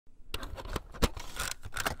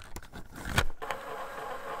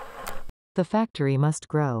The factory must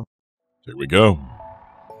grow. Here we go.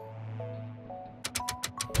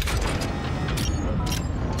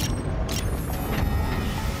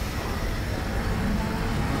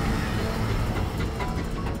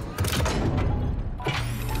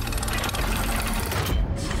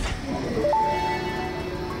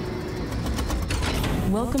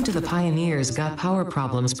 Welcome to the Pioneers Got Power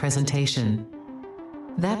Problems presentation.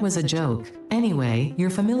 That was a joke. Anyway, you're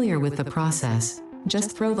familiar with the process.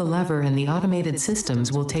 Just throw the lever and the automated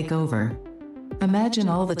systems will take over. Imagine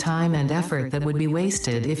all the time and effort that would be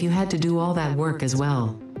wasted if you had to do all that work as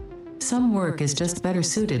well. Some work is just better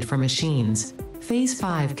suited for machines. Phase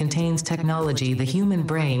 5 contains technology the human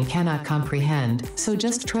brain cannot comprehend, so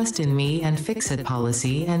just trust in me and fix it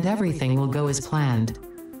policy and everything will go as planned.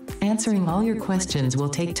 Answering all your questions will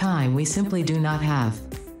take time we simply do not have.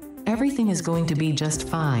 Everything is going to be just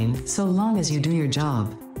fine, so long as you do your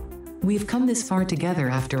job. We've come this far together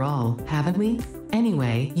after all, haven't we?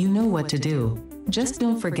 Anyway, you know what to do. Just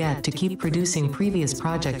don't forget to keep producing previous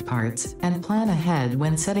project parts, and plan ahead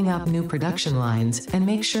when setting up new production lines, and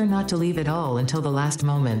make sure not to leave it all until the last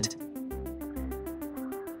moment.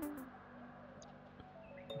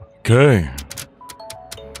 Okay.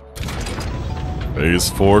 Phase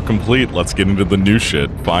 4 complete. Let's get into the new shit,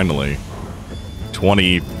 finally.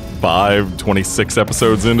 25, 26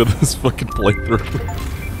 episodes into this fucking playthrough.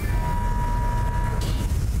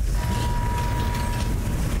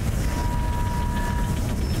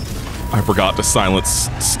 I forgot to silence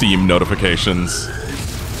Steam notifications.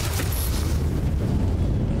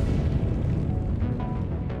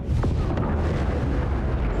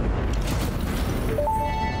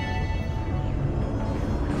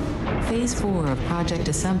 Phase 4 of Project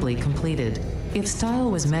Assembly completed. If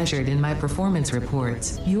style was measured in my performance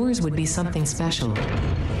reports, yours would be something special.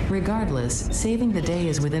 Regardless, saving the day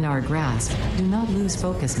is within our grasp. Do not lose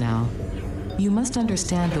focus now. You must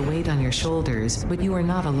understand the weight on your shoulders, but you are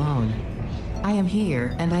not alone. I am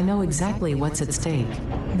here, and I know exactly what's at stake.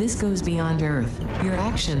 This goes beyond Earth. Your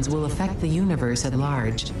actions will affect the universe at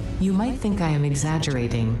large. You might think I am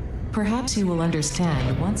exaggerating. Perhaps you will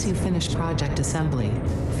understand once you finish Project Assembly.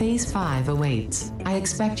 Phase 5 awaits. I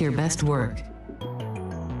expect your best work.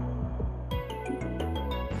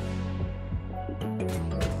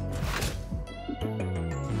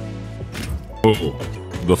 Oh,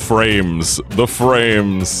 the frames. The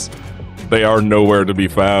frames. They are nowhere to be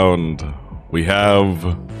found. We are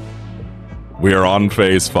on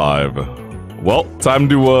Phase 5. Well, time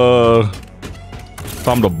to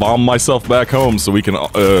bomb myself back home so we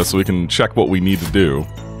can check what we need to do.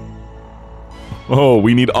 Oh,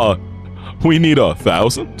 we need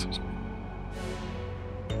 1,000?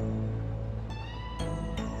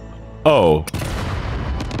 Oh.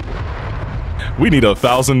 We need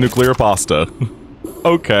 1,000 nuclear pasta.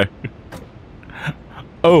 Okay.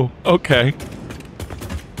 Oh, okay.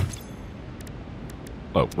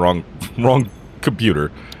 Oh, wrong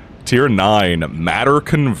computer. Tier 9, matter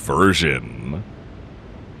conversion.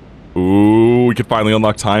 Ooh, we could finally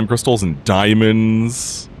unlock time crystals and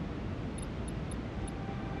diamonds.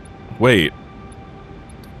 Wait.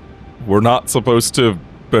 We're not supposed to have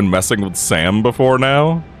been messing with Sam before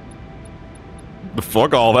now?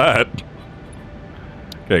 Fuck all that.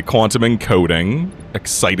 Okay, quantum encoding,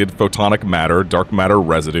 excited photonic matter, dark matter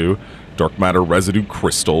residue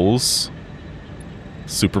crystals,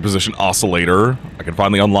 superposition oscillator. I can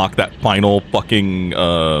finally unlock that final fucking,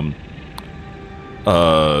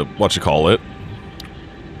 whatchamacallit?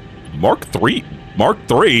 Mark 3? Mark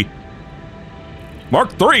 3?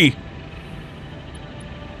 Mark 3?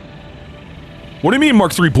 What do you mean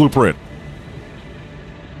Mark 3 blueprint?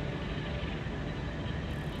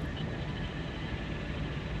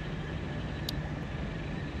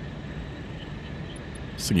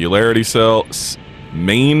 Singularity cell,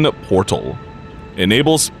 main portal.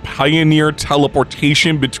 Enables pioneer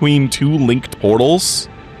teleportation between two linked portals.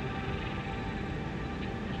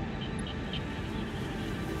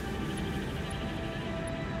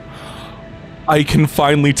 I can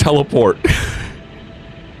finally teleport.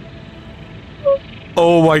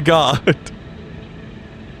 Oh my god.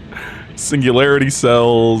 Singularity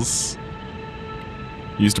cells.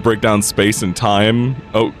 Used to break down space and time.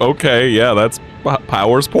 Oh, okay, yeah, that's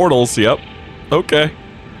powers portals, yep. Okay.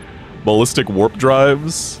 Ballistic warp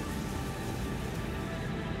drives.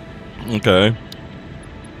 Okay.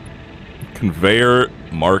 Conveyor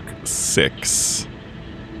Mark 6.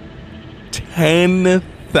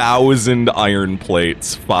 10,000 iron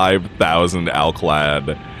plates, 5,000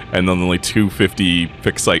 alclad, and then only 250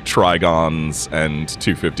 fixite trigons and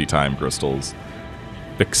 250 time crystals.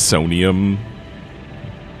 Fixonium.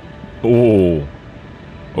 Oh.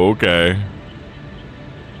 Okay.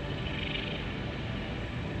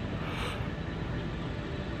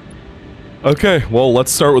 Okay, well,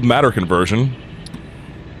 let's start with matter conversion.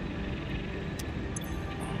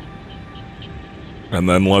 And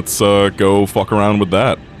then let's go fuck around with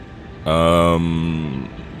that.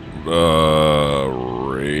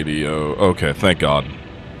 Radio. Okay, thank God.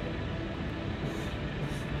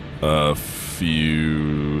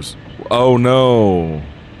 Fuse. Oh no.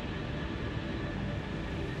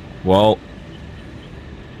 Well.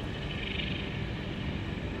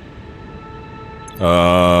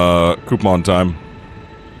 Coupon time.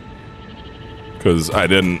 Because I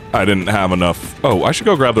didn't have enough. Oh, I should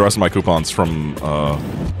go grab the rest of my coupons from the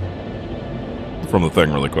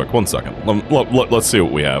thing really quick. 1 second. Let's see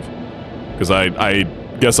what we have. Because I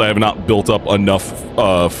guess I have not built up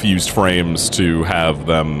enough fused frames to have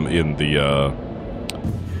them in the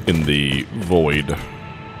void.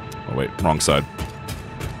 Oh wait, wrong side.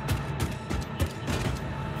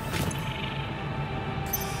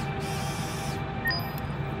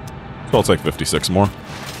 So I'll take 56 more.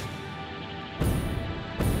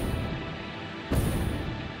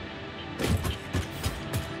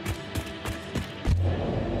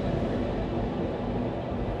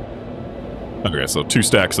 Okay, so 2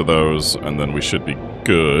 stacks of those, and then we should be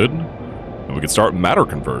good. And we can start matter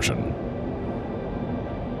conversion.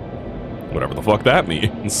 Whatever the fuck that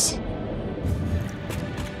means.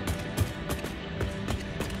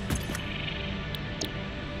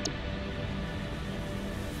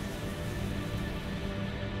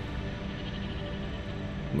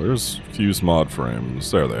 There's fuse mod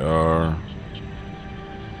frames. There they are.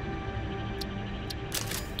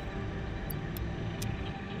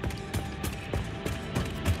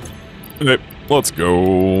 Okay, let's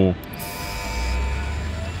go.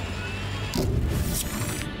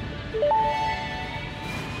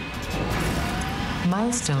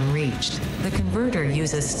 Milestone reached. The converter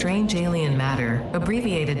uses strange alien matter,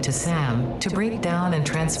 abbreviated to SAM, to break down and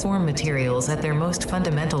transform materials at their most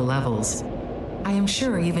fundamental levels. I am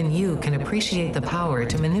sure even you can appreciate the power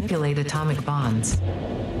to manipulate atomic bonds.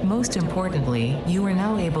 Most importantly, you are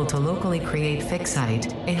now able to locally create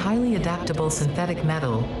fixite, a highly adaptable synthetic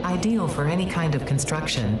metal, ideal for any kind of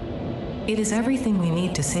construction. It is everything we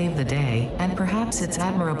need to save the day, and perhaps its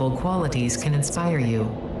admirable qualities can inspire you.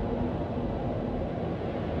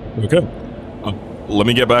 Okay. Let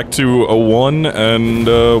me get back to a 1, and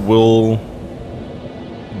we'll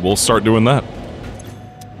start doing that.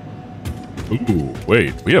 Ooh,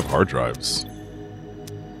 wait, we have hard drives.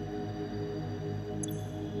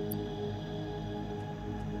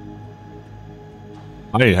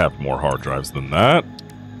 I have more hard drives than that.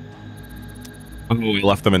 Oh, we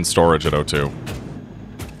left them in storage at O2.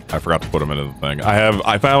 I forgot to put them into the thing.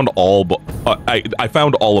 I found all of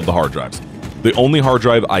the hard drives. The only hard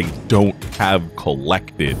drive I don't have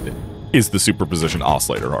collected is the superposition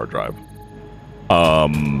oscillator hard drive.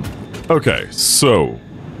 Okay, so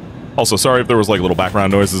also sorry if there was like little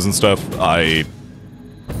background noises and stuff. I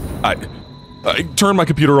turned my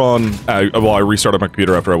computer on. I restarted my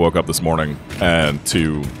computer after I woke up this morning and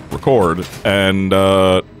to record, and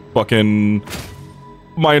fucking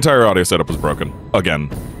my entire audio setup was broken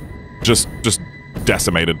again. Just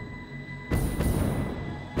decimated.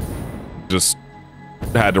 Just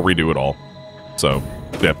had to redo it all. So,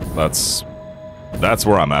 yeah, that's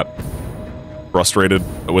where I'm at. Frustrated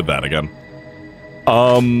with that again.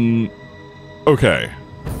 Okay.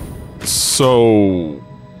 So,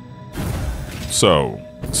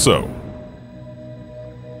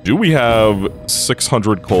 do we have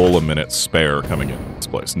 600 coal a minute spare coming in this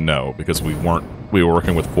place? No, because we were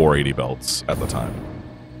working with 480 belts at the time.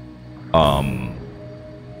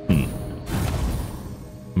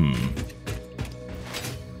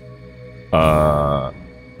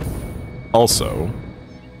 Also,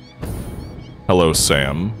 hello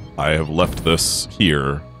Sam, I have left this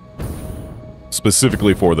here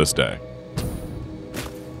specifically for this day.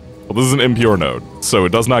 Well, this is an impure node, so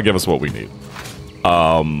it does not give us what we need.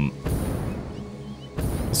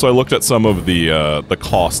 So I looked at some of the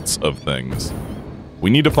costs of things. We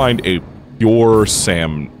need to find a pure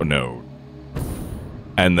SAM node,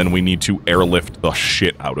 and then we need to airlift the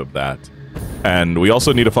shit out of that. And we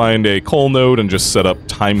also need to find a coal node and just set up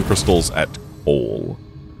time crystals at coal.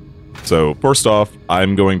 So first off,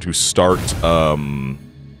 I'm going to start. I'm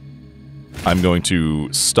going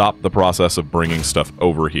to stop the process of bringing stuff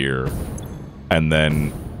over here, and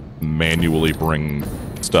then manually bring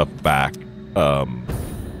stuff back,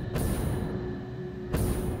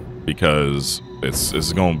 because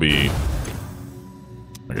it's going to be...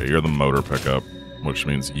 Okay, you're the motor pickup, which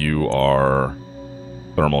means you are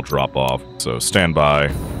thermal drop-off. So stand by.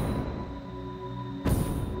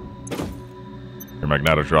 Your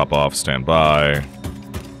magnetic drop-off, stand by.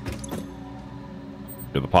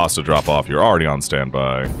 You're the pasta drop-off, you're already on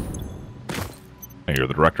standby. And you're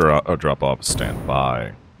the director drop-off, stand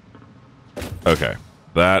by. Okay,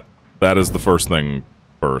 that is the first thing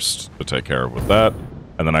first to take care of with that.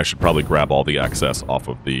 And then I should probably grab all the excess off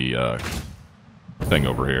of the thing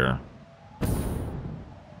over here.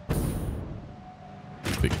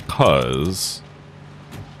 Because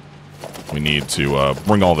we need to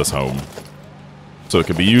bring all this home so it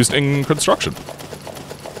can be used in construction.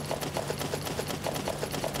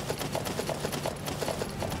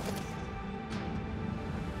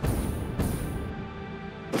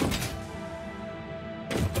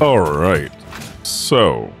 Alright,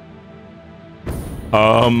 so,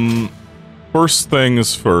 first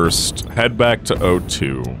things first, head back to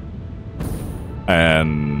O2,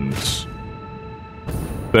 and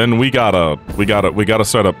then we gotta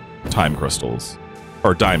set up time crystals,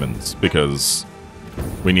 or diamonds, because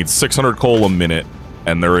we need 600 coal a minute,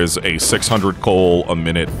 and there is a 600 coal a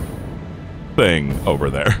minute thing over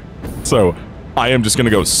there. So, I am just gonna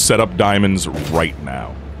go set up diamonds right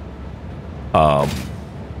now.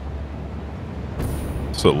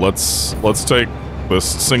 So let's take this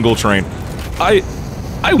single train. I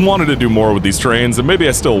wanted to do more with these trains, and maybe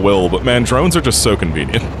I still will, but man, drones are just so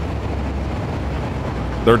convenient.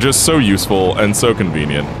 They're just so useful and so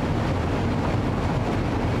convenient.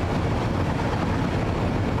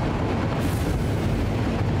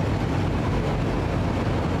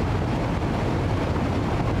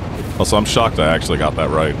 Also, I'm shocked I actually got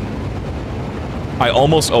that right. I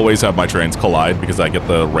almost always have my trains collide because I get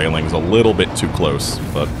the railings a little bit too close,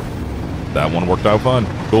 but that one worked out fine.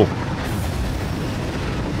 Cool.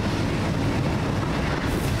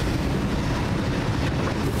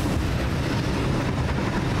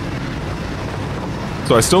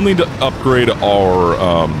 So I still need to upgrade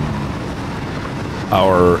our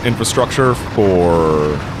infrastructure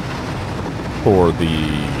for the,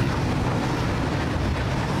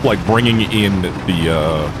 like, bringing in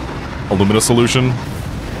the Illumina solution,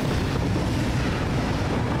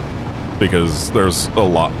 because there's a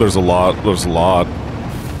lot.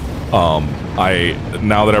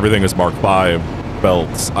 Now that everything is Mark V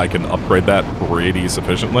belts, I can upgrade that pretty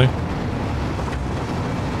sufficiently.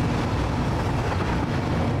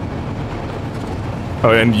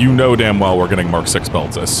 Oh, and you know damn well we're getting Mark 6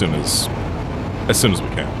 belts as soon as we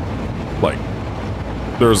can. Like,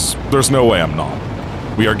 there's no way I'm not.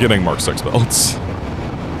 We are getting Mark 6 belts.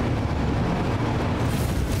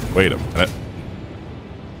 Wait a minute.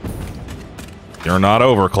 You're not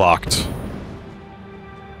overclocked.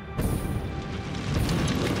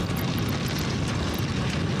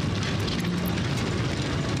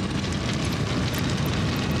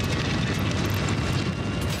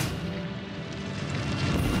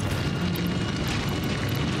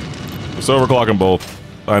 Just overclock them both.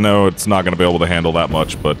 I know it's not going to be able to handle that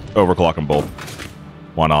much, but overclock them both.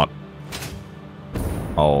 Why not?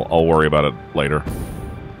 I'll worry about it later.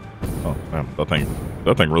 Oh, man, that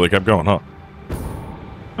thing really kept going, huh?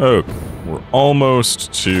 Okay, we're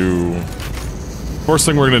almost to... First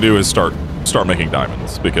thing we're gonna do is start making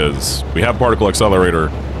diamonds, because we have particle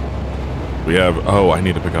accelerator. We have... Oh, I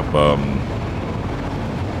need to pick up,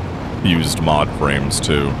 used mod frames,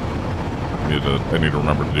 too. I need to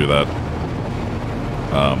remember to do that.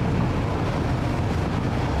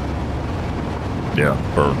 Yeah,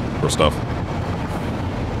 for stuff.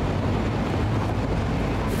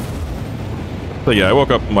 But yeah, I woke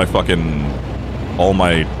up, all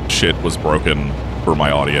my shit was broken for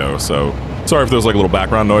my audio, so sorry if there's like little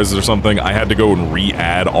background noises or something. I had to go and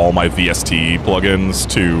re-add all my VST plugins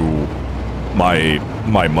to my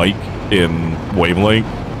mic in Wavelength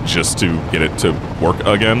just to get it to work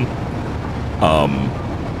again.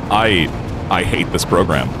 I hate this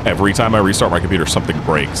program. Every time I restart my computer, something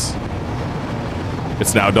breaks.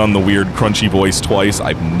 It's now done the weird crunchy voice twice.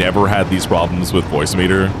 I've never had these problems with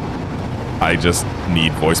Voicemeeter. I just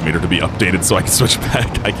need Voicemeeter to be updated so I can switch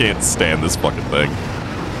back. I can't stand this fucking thing.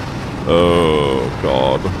 Oh,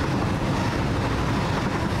 God.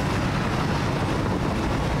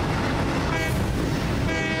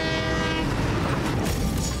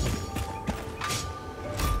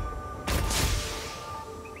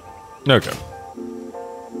 Okay.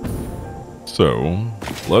 So,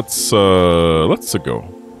 let's go.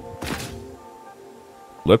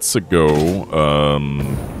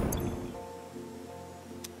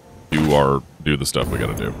 Do the stuff we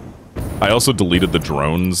gotta do. I also deleted the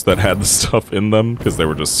drones that had the stuff in them because they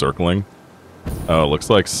were just circling.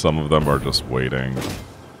 Looks like some of them are just waiting.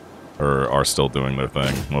 Or are still doing their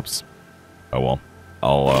thing. Whoops. Oh well.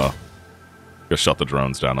 I'll go shut the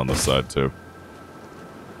drones down on this side too.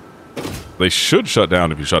 They should shut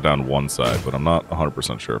down if you shut down one side, but I'm not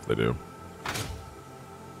 100% sure if they do.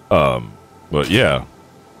 But yeah.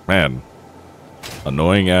 Man.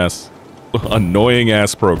 Annoying ass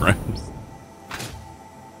programs.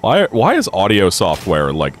 Why is audio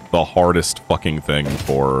software like the hardest fucking thing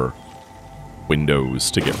for Windows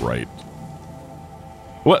to get right?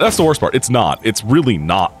 Well, that's the worst part. It's not. It's really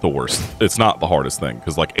not the worst. It's not the hardest thing,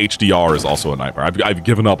 because, like, HDR is also a nightmare. I've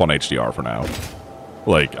given up on HDR for now.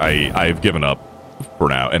 Like, I've given up for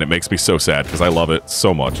now, and it makes me so sad, because I love it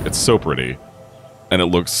so much. It's so pretty, and it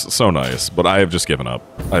looks so nice, but I have just given up.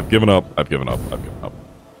 I've given up.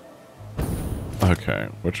 Okay,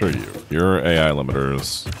 which are you? You're AI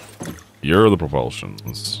limiters. You're the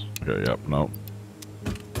propulsions. Okay, yep, no.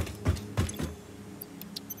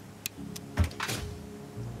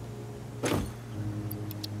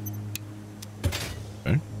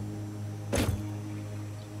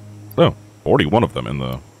 Oh, 41 of them in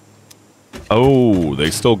the... Oh, they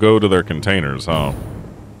still go to their containers, huh?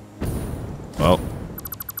 Well.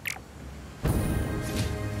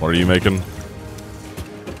 What are you making?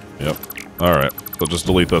 Yep. Alright, so just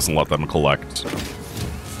delete this and let them collect.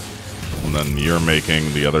 And then you're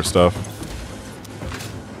making the other stuff?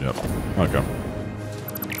 Yep. Okay.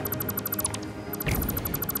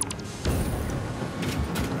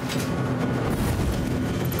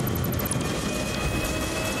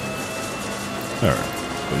 Alright,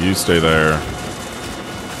 so you stay there.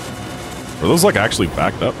 Are those, like, actually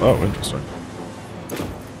backed up? Oh, interesting.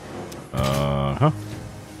 Huh.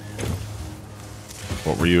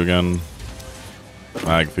 What were you again?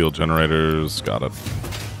 Mag field generators, got it.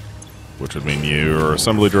 Which would mean you are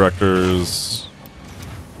assembly directors.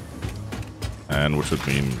 And which would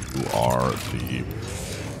mean you are the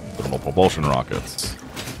thermal propulsion rockets.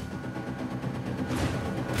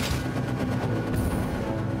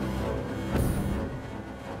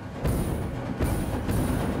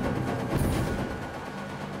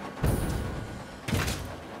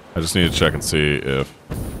 I just need to check and see if...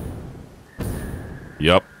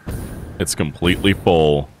 Yep. It's completely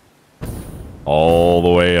full. All the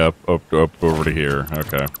way up over to here.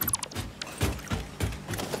 Okay.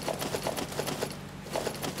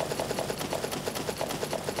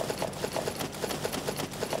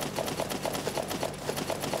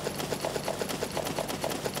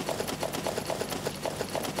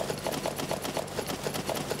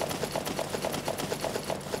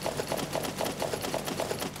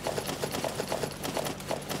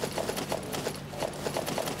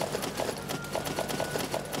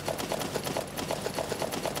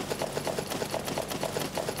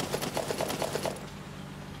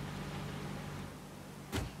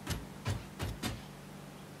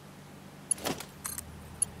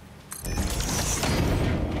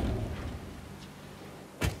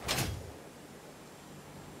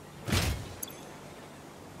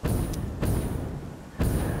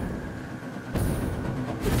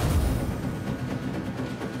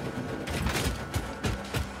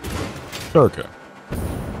 Okay.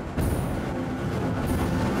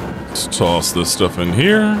 Let's toss this stuff in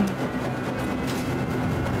here.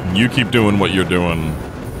 You keep doing what you're doing.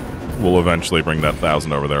 We'll eventually bring that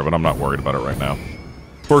 1,000 over there, but I'm not worried about it right now.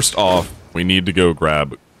 First off, we need to go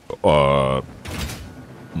grab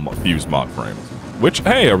fused mod frames, which,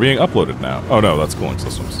 hey, are being uploaded now. Oh no, that's cooling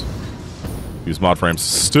systems. Fused mod frames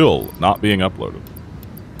still not being uploaded.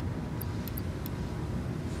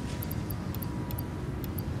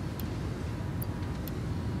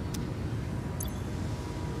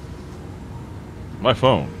 My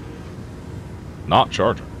phone. Not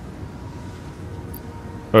charging.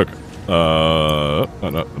 Okay. 1,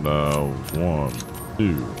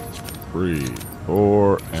 2, 3,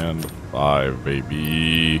 4, and 5,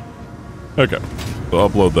 baby. Okay. So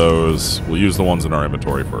upload those. We'll use the ones in our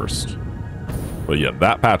inventory first. But yeah,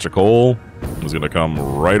 that patch of coal is going to come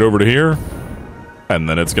right over to here. And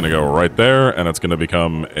then it's going to go right there. And it's going to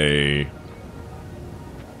become a...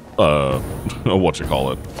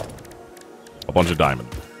 whatchamacallit? A bunch of diamond.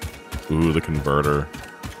 Ooh, the converter.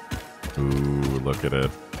 Ooh, look at it.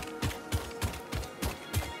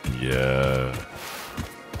 Yeah.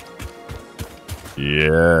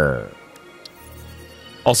 Yeah.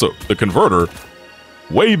 Also, the converter,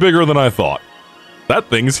 way bigger than I thought. That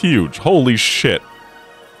thing's huge. Holy shit.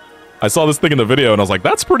 I saw this thing in the video and I was like,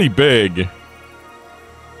 that's pretty big.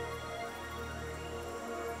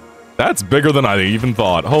 That's bigger than I even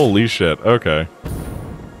thought. Holy shit. Okay.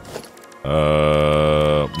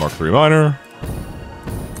 Mark 3 miner.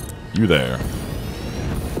 You there.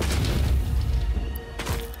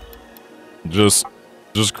 Just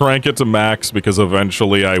crank it to max, because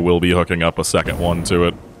eventually I will be hooking up a second one to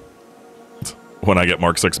it when I get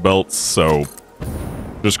Mark 6 belts, so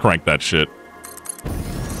just crank that shit.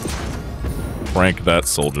 Crank that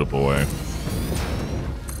soldier boy.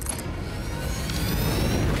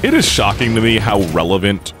 It is shocking to me how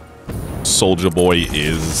relevant Soulja Boy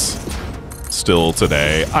is still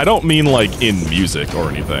today. I don't mean like in music or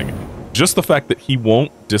anything. Just the fact that he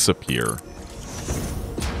won't disappear.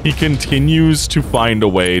 He continues to find a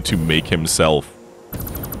way to make himself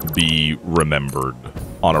be remembered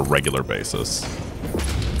on a regular basis.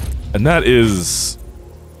 And that is,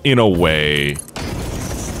 in a way,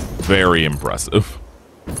 very impressive.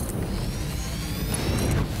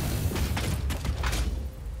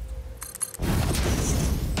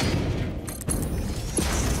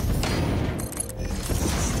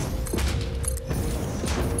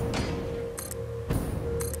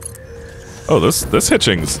 Oh, this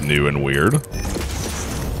hitching's new and weird.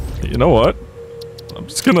 You know what? I'm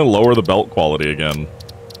just gonna lower the belt quality again.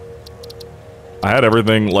 I had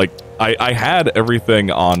everything, like, I had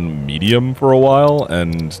everything on medium for a while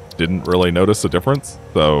and didn't really notice a difference,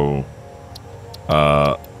 so...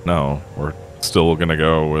 no, we're still gonna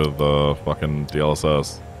go with, fucking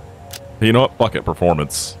DLSS. You know what? Fuck it,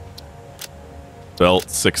 performance. Belt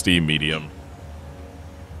 60 medium.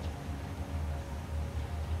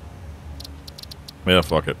 Yeah,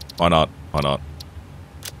 fuck it. Why not? Why not?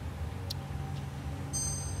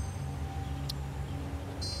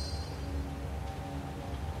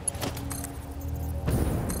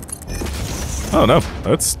 Oh no,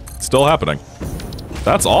 that's still happening.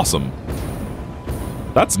 That's awesome.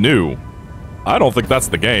 That's new. I don't think that's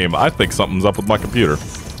the game. I think something's up with my computer.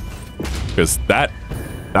 Because that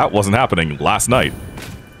wasn't happening last night.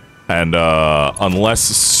 And unless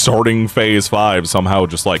sorting phase 5 somehow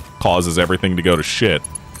just like causes everything to go to shit,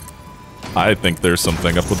 I think there's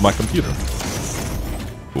something up with my computer.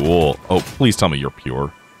 Cool. Oh, please tell me you're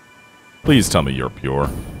pure. Please tell me you're pure.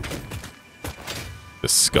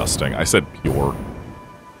 Disgusting. I said pure.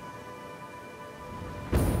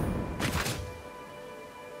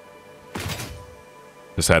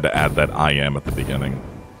 Just had to add that I am at the beginning.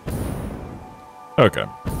 Okay.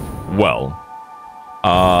 Well,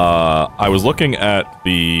 I was looking at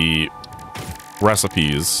the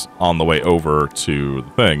recipes on the way over to the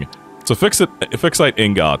thing. So fixite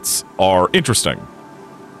ingots are interesting.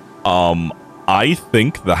 I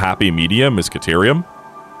think the happy medium is Caterium.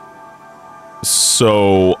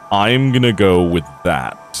 So I'm gonna go with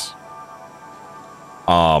that.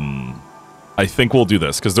 I think we'll do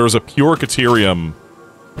this because there's a pure Caterium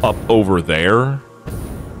up over there,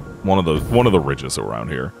 one of the ridges around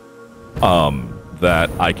here,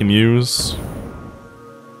 that I can use,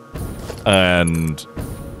 and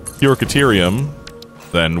pure Caterium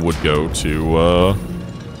then would go to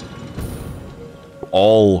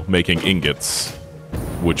all making ingots,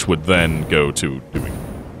 which would then go to doing.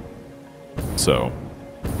 So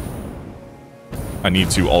I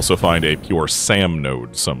need to also find a pure SAM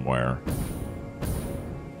node somewhere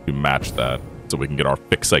to match that, so we can get our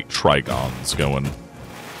fixite trigons going.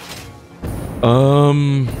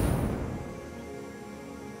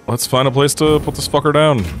 Let's find a place to put this fucker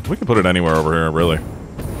down. We can put it anywhere over here, really.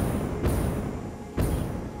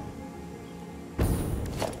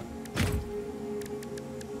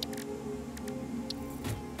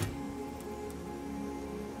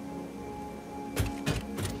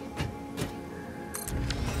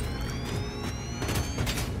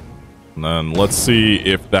 And then let's see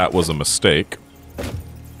if that was a mistake.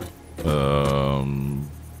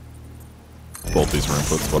 Both these are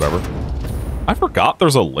inputs, whatever. I forgot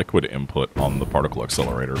there's a liquid input on the particle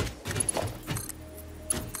accelerator.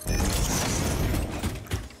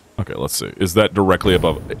 Okay, let's see. Is that directly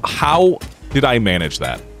above? How did I manage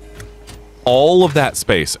that? All of that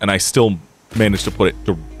space, and I still managed to put it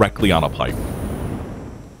directly on a pipe.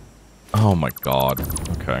 Oh my god.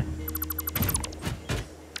 Okay.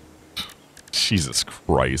 Jesus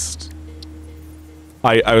Christ.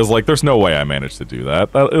 I was like, there's no way I managed to do that.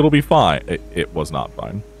 It'll be fine. It was not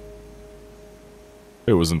fine.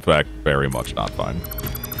 It was, in fact, very much not fine.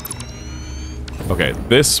 Okay,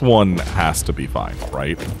 this one has to be fine,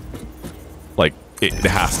 right? Like, it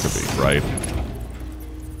has to be, right?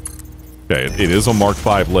 Okay, it is a Mark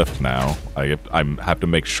V lift now. I have to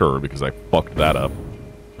make sure because I fucked that up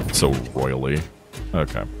so royally.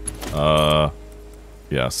 Okay.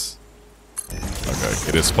 Yes. Okay,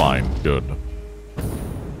 it is fine. Good.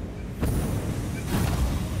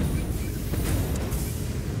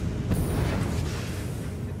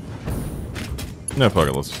 Yeah, fuck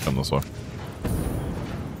it, let's just come this way.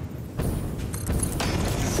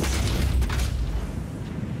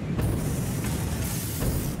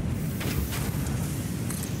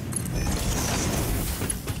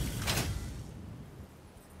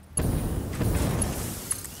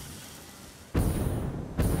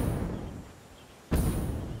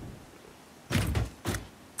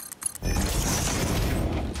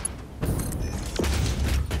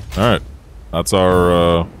 Alright. That's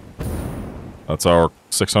our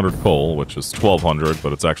 600 coal, which is 1200,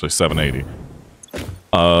 but it's actually 780.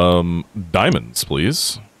 Diamonds,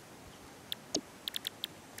 please.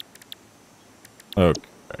 Okay.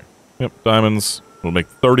 Yep, diamonds. We'll make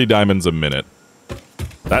 30 diamonds a minute.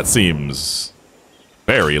 That seems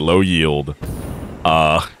very low yield.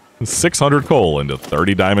 600 coal into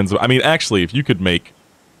 30 diamonds. I mean, actually, if you could make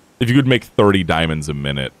 30 diamonds a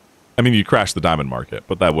minute, I mean, you'd crash the diamond market,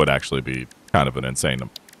 but that would actually be kind of an insane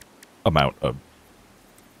amount of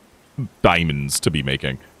diamonds to be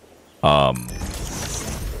making.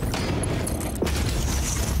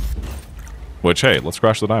 Which, hey, let's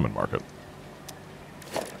crash the diamond market.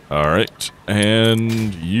 Alright,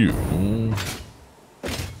 and you...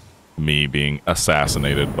 Me being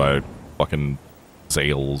assassinated by fucking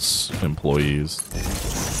sales employees.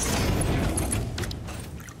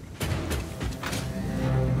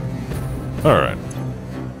 Alright.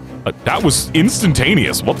 That was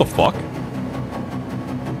instantaneous. What the fuck?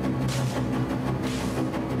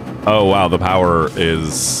 Oh, wow. The power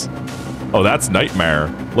is... Oh, that's nightmare.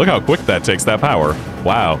 Look how quick that takes that power.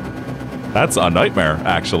 Wow. That's a nightmare,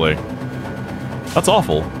 actually. That's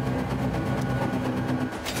awful.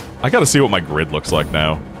 I gotta see what my grid looks like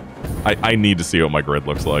now. I need to see what my grid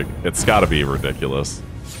looks like. It's gotta be ridiculous.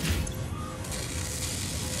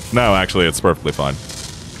 No, actually, it's perfectly fine.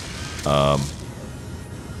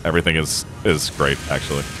 Everything is great,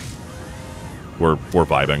 actually. We're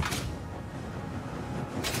vibing.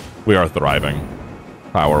 We are thriving,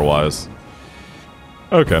 power-wise.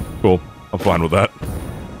 Okay, cool. I'm fine with that.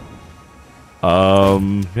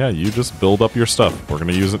 Yeah, you just build up your stuff. We're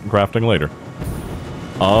gonna use it in crafting later.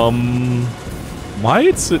 Why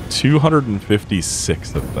it's at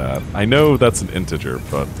 256 of that? I know that's an integer,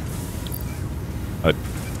 but... I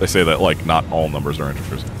say that, like, not all numbers are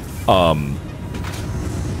integers.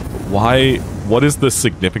 What is the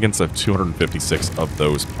significance of 256 of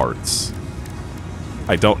those parts?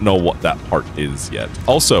 I don't know what that part is yet.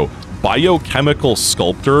 Also, biochemical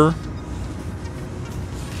sculptor...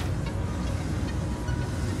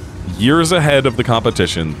 Years ahead of the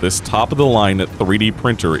competition, this top-of-the-line 3D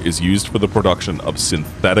printer is used for the production of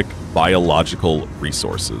synthetic biological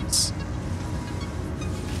resources.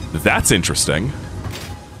 That's interesting.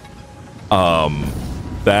 Does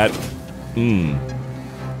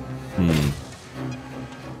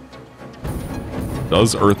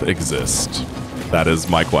Earth exist? That is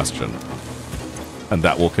my question. And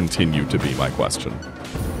that will continue to be my question.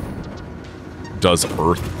 Does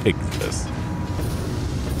Earth exist?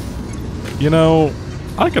 You know,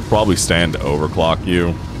 I could probably stand to overclock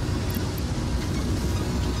you.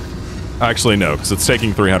 Actually, no, because it's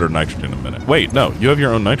taking 300 nitrogen a minute. Wait, no, you have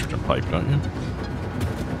your own nitrogen pipe, don't you?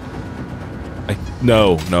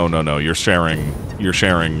 No. You're sharing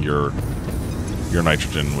your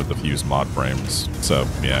nitrogen with the fused mod frames. So,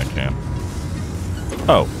 yeah, I can't.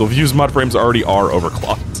 Oh, the fused mod frames already are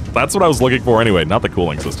overclocked. That's what I was looking for anyway, not the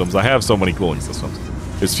cooling systems. I have so many cooling systems.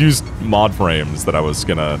 It's fused mod frames that I was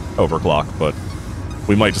gonna overclock, but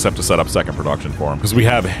we might just have to set up second production for them, because we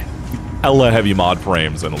have hella heavy mod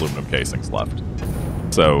frames and aluminum casings left.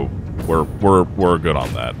 So, we're good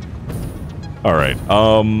on that. Alright,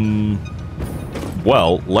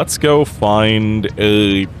 well, let's go find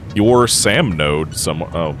a pure SAM node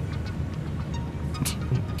somewhere. Oh.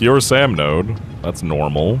 Pure SAM node. That's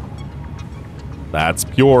normal. That's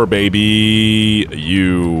pure, baby.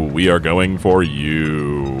 We are going for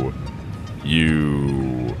you.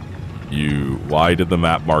 Why did the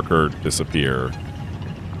map marker disappear?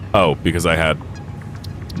 Oh, because I had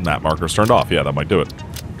map markers turned off. Yeah, that might do it.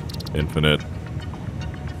 Infinite.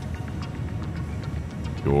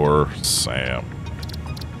 Pure SAM.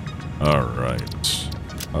 Alright.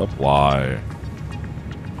 Apply.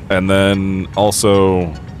 And then also,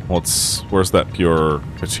 where's that pure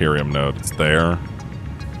deuterium node? It's there?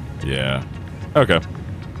 Yeah. Okay.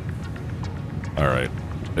 Alright.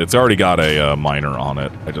 It's already got a miner on it.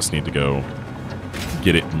 I just need to go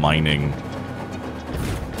get it mining.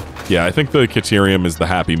 Yeah, I think the deuterium is the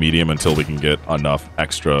happy medium until we can get enough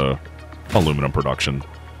extra aluminum production.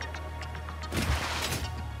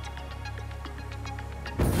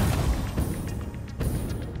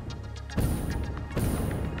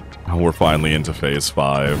 We're finally into phase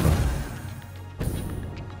 5.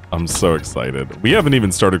 I'm so excited. We haven't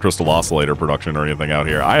even started crystal oscillator production or anything out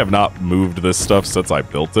here. I have not moved this stuff since I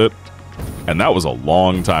built it. And that was a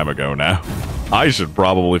long time ago now. I should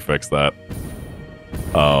probably fix that.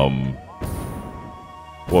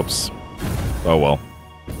 Whoops. Oh well.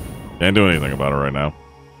 Can't do anything about it right now.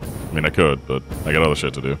 I mean, I could, but I got other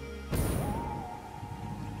shit to do.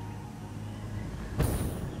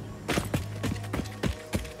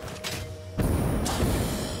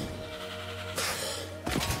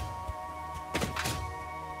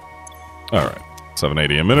 Alright.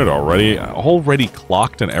 780 a minute already. Already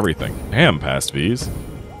clocked and everything. Damn, past Vs.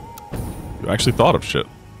 You actually thought of shit.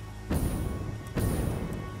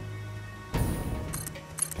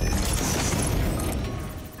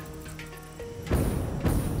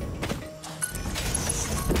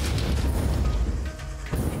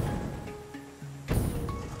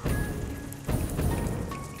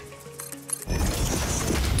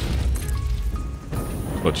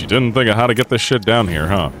 But you didn't think of how to get this shit down here,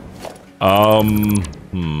 huh?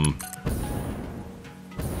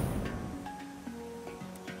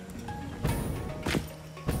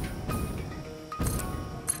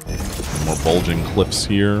 More bulging cliffs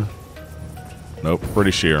here. Nope,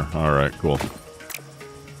 pretty sheer. Alright, cool.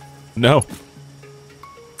 No.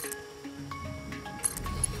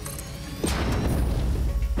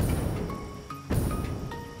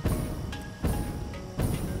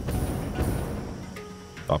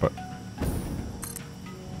 Stop it.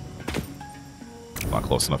 Not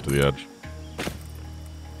close enough to the edge.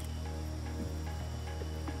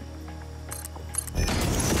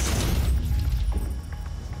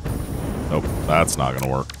 Nope, that's not gonna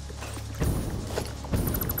work.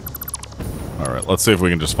 Alright, let's see if we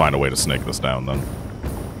can just find a way to snake this down then.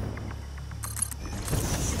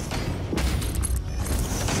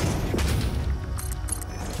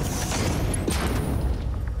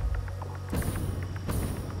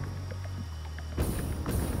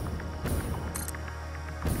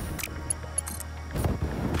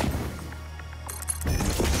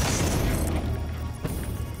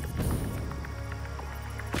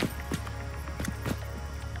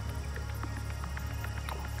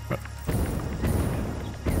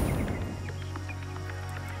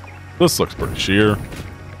 This looks pretty sheer.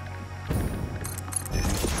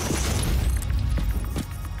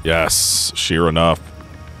 Yes, sheer enough.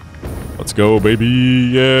 Let's go, baby.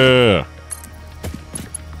 Yeah.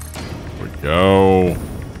 There we go.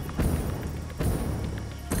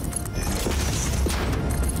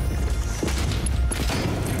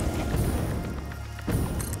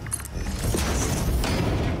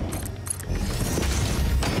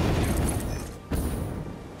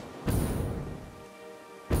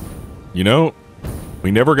 You know,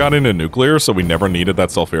 we never got into nuclear, so we never needed that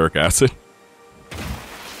sulfuric acid.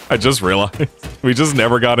 I just realized. We just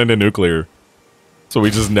never got into nuclear. So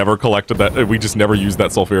we just never collected that. We just never used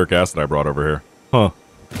that sulfuric acid I brought over here. Huh.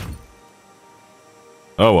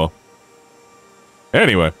 Oh, well.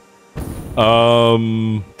 Anyway.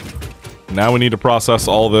 Now we need to process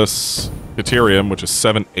all this deuterium, which is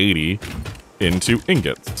 780, into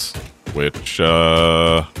ingots. Which,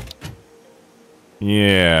 yeah.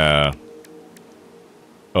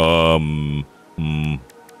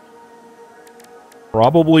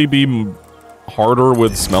 Probably be harder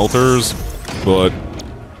with smelters, but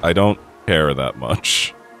I don't care that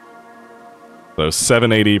much. So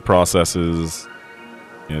 780 processes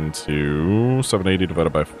into 780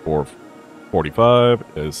 divided by 445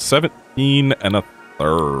 is 17 and a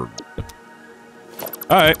third.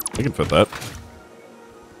 Alright, we can fit that.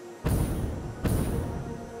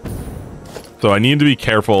 So I need to be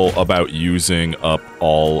careful about using up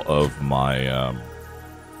all of my,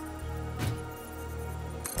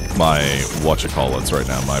 my whatchamacallits right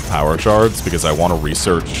now, my power shards, because I want to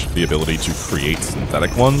research the ability to create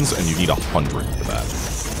synthetic ones, and you need 100 for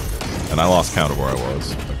that. And I lost count of where I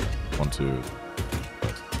was. 1, 2,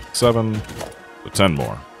 7, so 10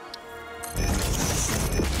 more.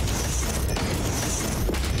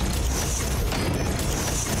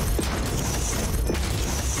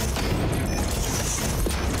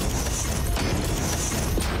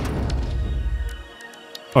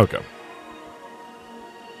 Okay.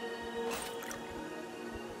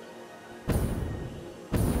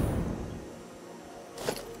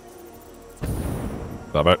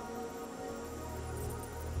 Stop it.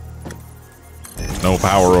 There's no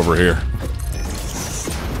power over here.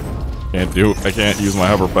 Can't do it. I can't use my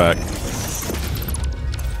hover pack.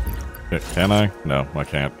 Can I? No, I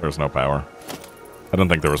can't. There's no power. I didn't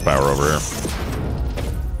think there was power over here.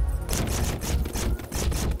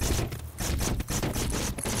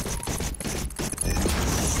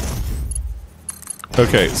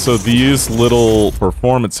 Okay, so these little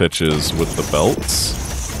performance hitches with the belts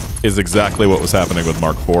is exactly what was happening with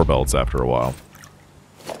Mark IV belts after a while.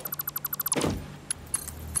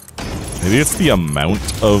 Maybe it's the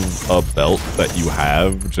amount of a belt that you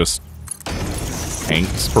have just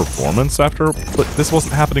tanks performance after, but this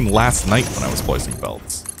wasn't happening last night when I was placing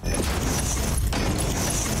belts.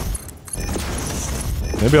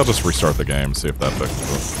 Maybe I'll just restart the game, see if that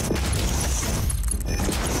fixes it.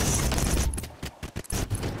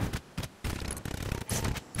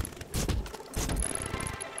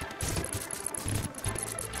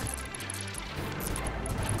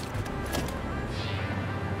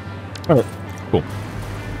 Alright, cool.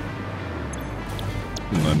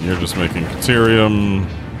 And then you're just making Caterium.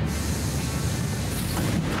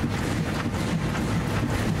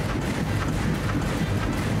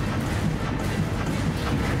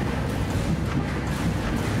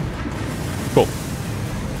 Cool.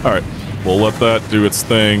 Alright, we'll let that do its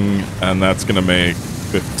thing, and that's gonna make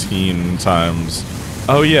 15 times...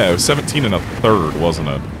 Oh yeah, it was 17 and a third, wasn't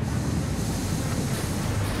it?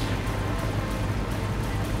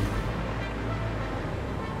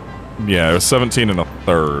 Yeah, it was 17 and a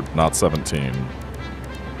third, not 17.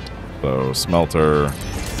 So, smelter,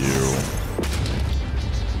 you.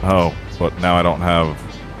 Oh, but now I don't have...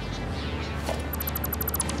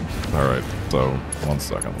 Alright, so, 1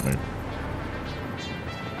 second, let me...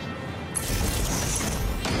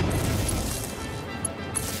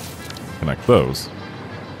 connect those.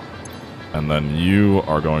 And then you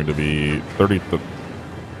are going to be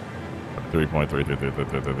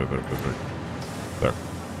 33.333. There.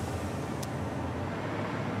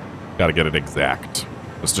 Gotta get it exact.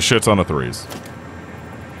 Just a shit ton of threes.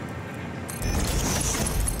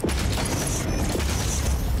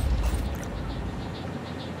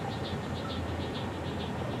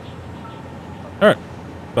 Alright.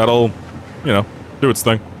 That'll, you know, do its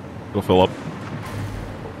thing. It'll fill up.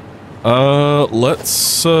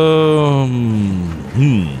 Let's,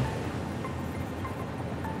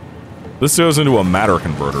 This goes into a matter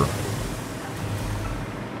converter.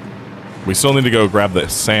 We still need to go grab the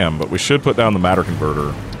SAM, but we should put down the matter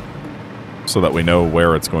converter so that we know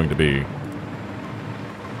where it's going to be.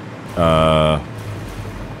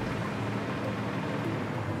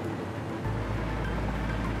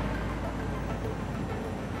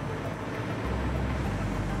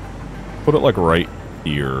 Put it like right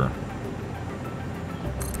here.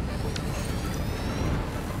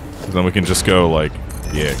 Then we can just go like,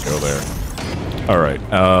 yeah, go there. Alright,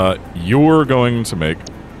 you're going to make...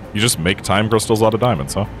 You just make time crystals out of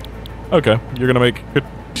diamonds, huh? Okay, you're gonna make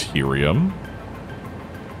Caterium.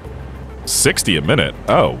 60 a minute.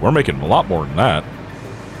 Oh, we're making a lot more than that.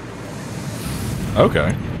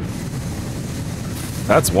 Okay.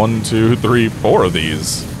 That's 1, 2, 3, 4 of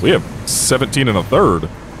these. We have 17 and a third.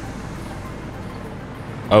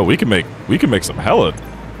 Oh, we can make some hella.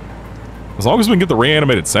 As long as we can get the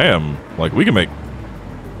reanimated Sam, like, we can make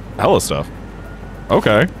hella stuff.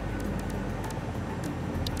 Okay.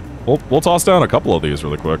 We'll toss down a couple of these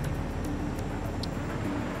really quick.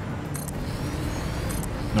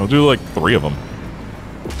 We'll do like 3 of them.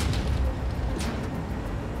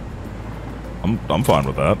 I'm fine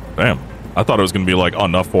with that. Damn. I thought it was gonna be like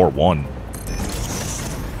enough for 1.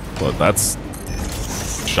 But that's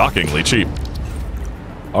shockingly cheap.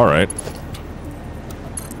 Alright.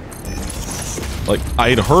 Like,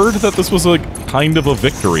 I'd heard that this was like kind of a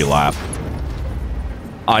victory lap.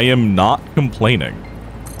 I am not complaining.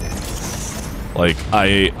 Like,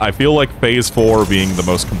 I feel like phase 4 being the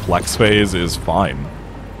most complex phase is fine.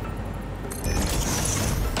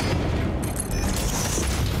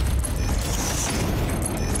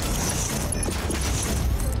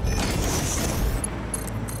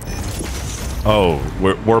 Oh,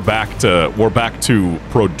 we're back to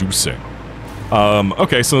producing.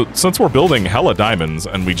 Okay, so since we're building hella diamonds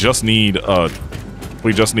and we just need a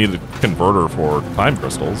converter for time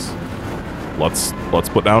crystals, let's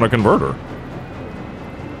put down a converter.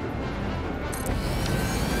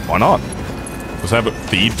 Why not? Just have it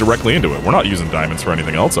feed directly into it. We're not using diamonds for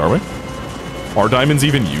anything else, are we? Are diamonds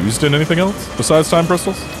even used in anything else besides time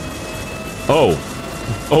crystals? Oh,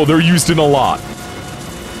 they're used in a lot.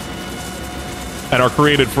 And are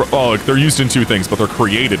created for... Oh, they're used in 2 things, but they're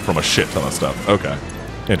created from a shit ton of stuff. Okay.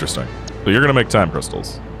 Interesting. So you're gonna make time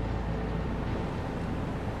crystals.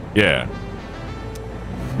 Yeah.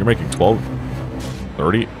 You're making 12...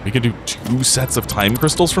 30? We can do 2 sets of time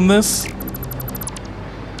crystals from this?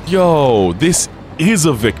 Yo, this is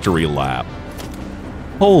a victory lap.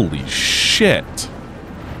 Holy shit.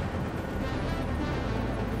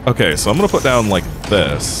 Okay, so I'm gonna put down like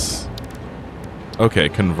this. Okay,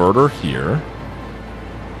 converter here.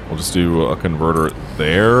 We'll just do a converter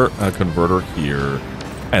there, a converter here,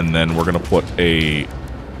 and then we're gonna put a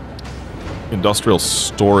industrial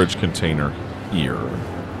storage container here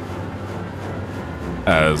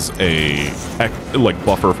as a like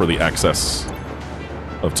buffer for the excess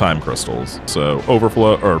of time crystals. So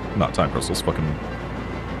overflow, or not time crystals, fucking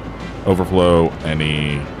overflow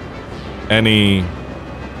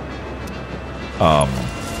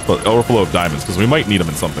but overflow of diamonds, because we might need them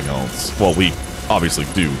in something else. Well, we obviously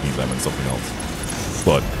do need them in something else,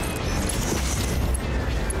 but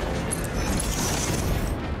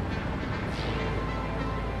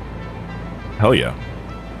hell yeah.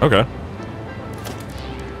 Okay.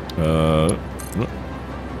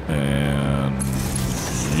 And...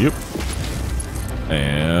 Yep.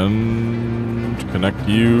 And... Connect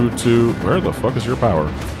you to... Where the fuck is your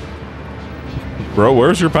power? Bro,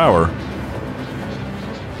 where's your power?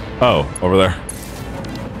 Oh, over there.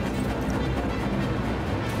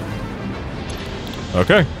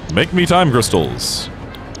 Okay. Make me time crystals.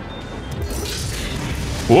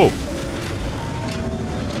 Whoa.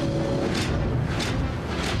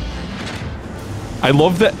 I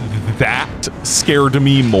love that that scared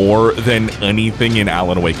me more than anything in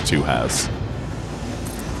Alan Wake 2 has.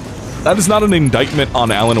 That is not an indictment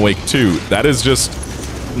on Alan Wake 2. That is just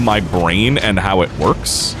my brain and how it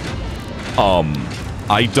works.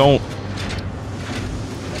 I don't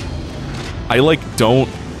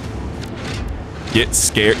get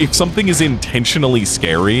scared. If something is intentionally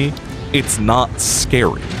scary, it's not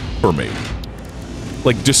scary for me.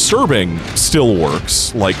 Like, disturbing still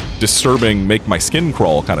works. Like, disturbing, make my skin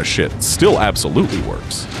crawl kind of shit still absolutely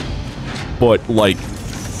works. But, like,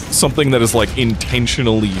 something that is, like,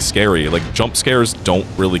 intentionally scary, like, jump scares don't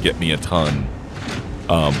really get me a ton.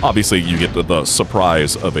 Obviously, you get the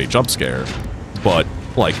surprise of a jump scare, but,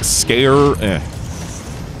 like, scare,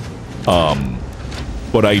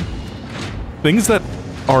 But things that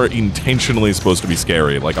are intentionally supposed to be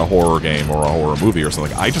scary, like a horror game or a horror movie or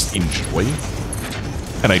something, I just enjoy.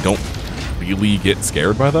 And I don't really get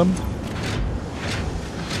scared by them.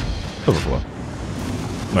 Overflow.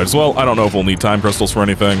 Might as well. I don't know if we'll need time crystals for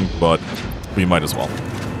anything, but we might as well.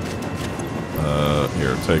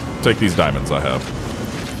 Here, take these diamonds I have.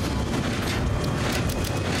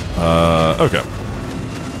 Okay.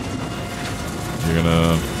 You're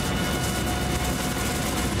gonna...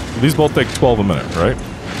 These both take 12 a minute, right?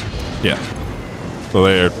 Yeah. So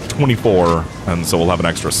they're 24, and so we'll have an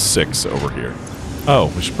extra 6 over here.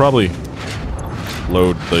 Oh, we should probably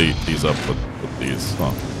load these up with these,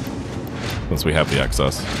 huh? Since we have the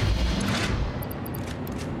excess.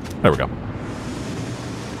 There we go.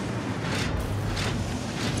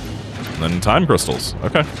 And then time crystals.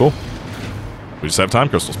 Okay, cool. We just have time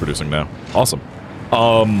crystals producing now. Awesome.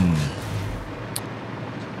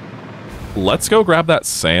 Let's go grab that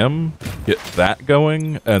SAM, get that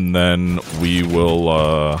going, and then we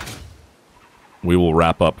will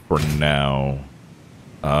wrap up for now.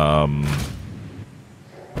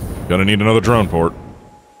 Gonna need another drone port.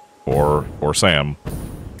 Or SAM.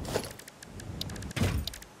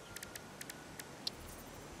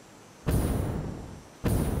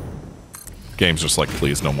 Game's just like,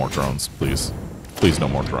 please, no more drones. Please. Please, no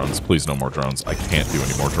more drones. Please, no more drones. I can't do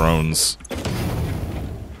any more drones.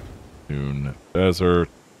 Dune Desert.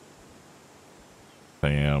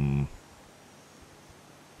 SAM.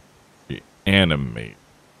 Reanimate.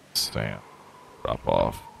 SAM. Drop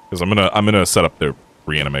off. Because I'm gonna set up the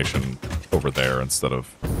reanimation over there instead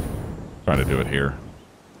of trying to do it here.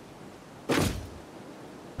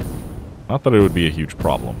 Not that it would be a huge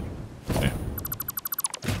problem. Yeah.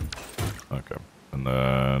 Okay. And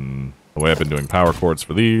then the way I've been doing power cords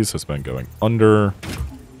for these has been going under. And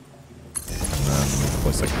then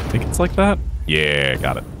place, I think it's like that? Yeah,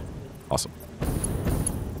 got it. Awesome.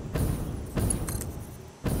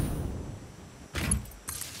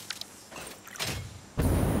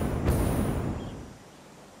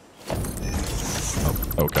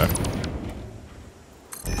 Okay.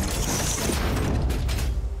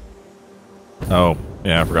 Oh,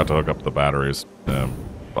 yeah, I forgot to hook up the batteries.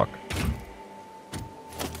 Fuck.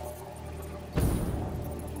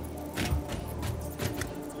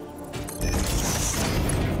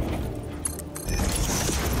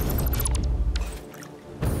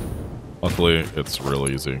 Luckily, it's real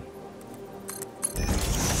easy.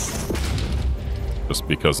 Just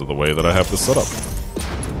because of the way that I have this set up.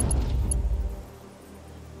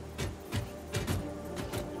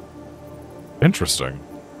 Interesting.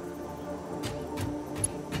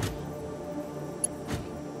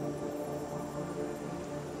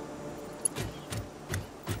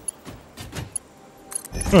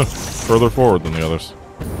 Huh, further forward than the others.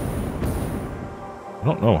 I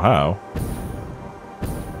don't know how.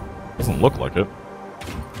 Doesn't look like it.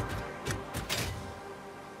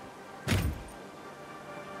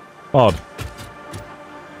 Odd.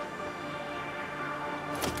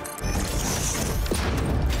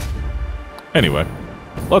 Anyway,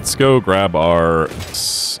 let's go grab our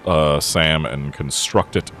SAM and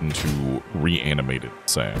construct it into reanimated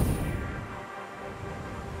SAM.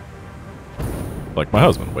 Like my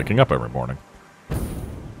husband waking up every morning.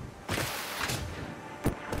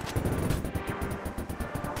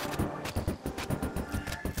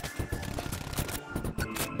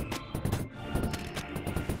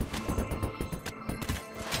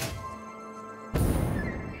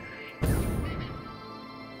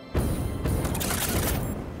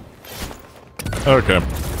 Okay.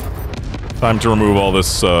 Time to remove all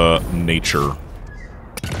this, nature.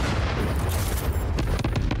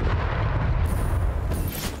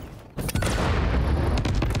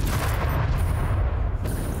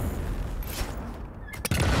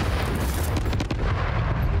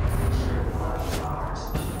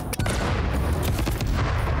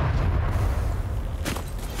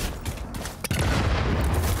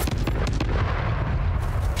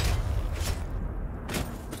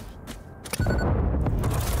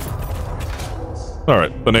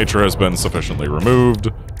 Alright, the nature has been sufficiently removed.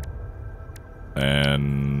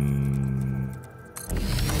 And...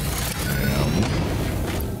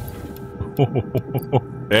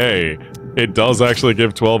 Hey, it does actually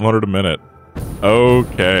give 1,200 a minute.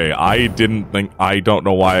 Okay, I don't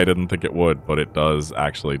know why I didn't think it would, but it does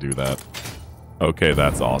actually do that. Okay,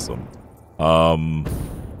 that's awesome. I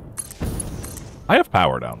have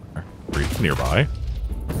power down there, nearby.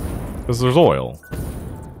 Because there's oil.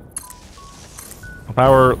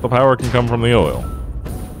 The power can come from the oil.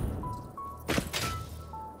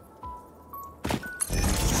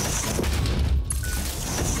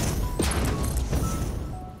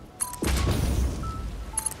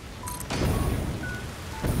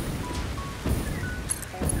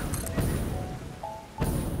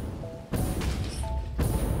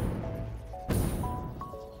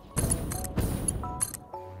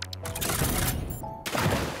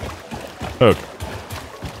 Okay.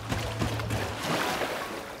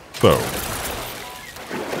 So,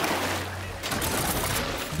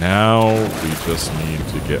 now we just need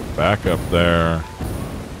to get back up there,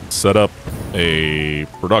 set up a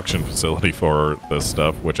production facility for this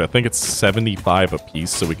stuff, which I think it's 75 a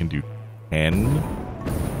piece, so we can do 10.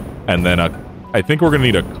 And then I think we're going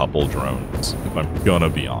to need a couple drones, if I'm going to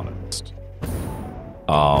be honest.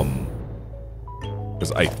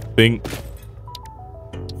 Because I think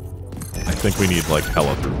we need, like,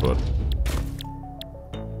 hella throughput.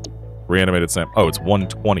 Reanimated SAM. Oh, it's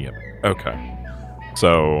 120 of it. Okay.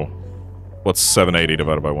 So, what's 780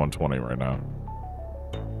 divided by 120 right now?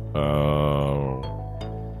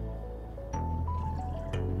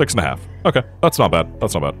 6.5. Okay, that's not bad.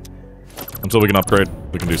 That's not bad. Until we can upgrade,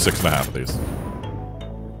 we can do 6.5 of these.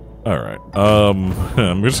 Alright.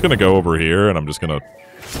 I'm just gonna go over here, and I'm just gonna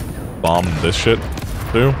bomb this shit,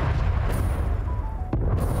 too.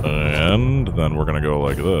 And then we're gonna go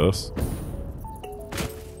like this.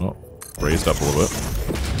 Oh, raised up a little bit.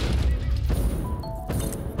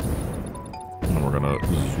 And we're gonna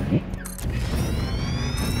zoop.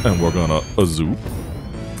 And we're gonna zoop.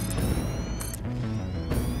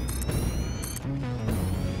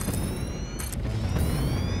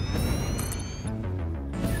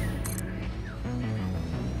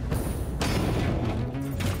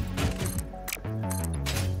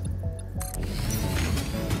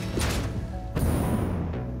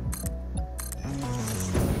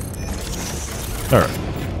 Alright.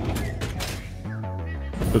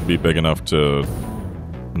 Could be big enough to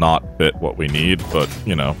not fit what we need, but,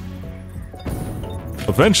 you know.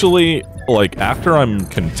 Eventually, like, after I'm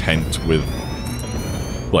content with,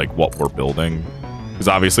 like, what we're building, because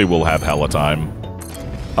obviously we'll have hella time,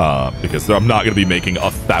 because I'm not going to be making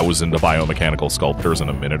 1,000 biomechanical sculptures in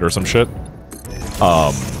a minute or some shit.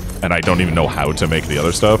 And I don't even know how to make the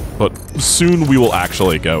other stuff, but soon we will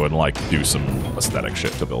actually go and, like, do some aesthetic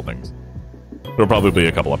shit to buildings. There'll probably be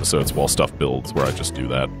a couple episodes while stuff builds where I just do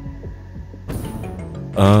that.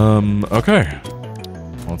 Okay.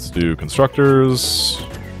 Let's do constructors.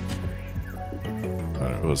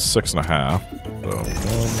 It was 6.5. So 1,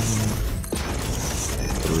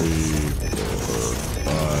 3, 4,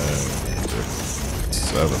 5, 6,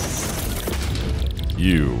 7.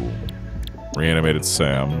 You. Reanimated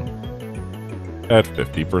Sam. At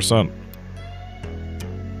 50%.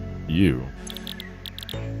 You.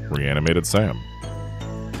 Reanimated Sam.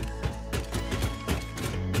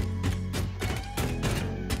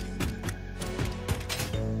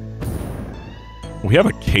 We have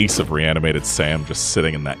a case of reanimated Sam just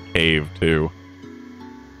sitting in that cave, too.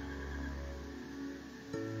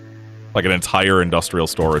 Like an entire industrial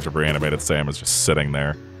storage of reanimated Sam is just sitting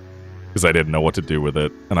there. Because I didn't know what to do with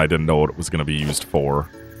it, and I didn't know what it was going to be used for.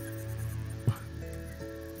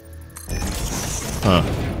 Huh.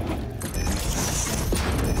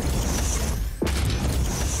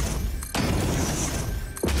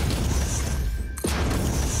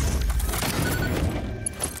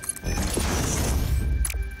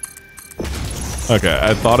 Okay,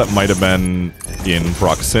 I thought it might have been in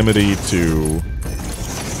proximity to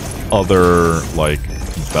other, like,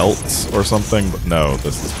 belts or something, but no,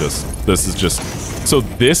 this is just, so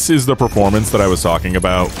this is the performance that I was talking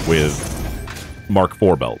about with Mark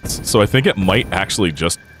IV belts. So I think it might actually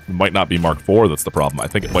just, might not be Mark IV that's the problem. I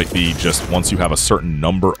think it might be just once you have a certain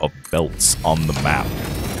number of belts on the map,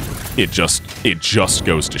 it just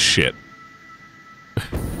goes to shit.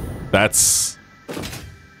 That's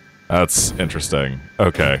interesting.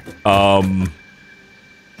 Okay.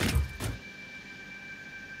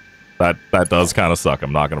 That does kind of suck.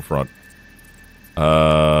 I'm not gonna front.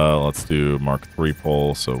 Let's do Mark III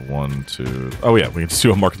pole. So 1, 2. Oh yeah, we can just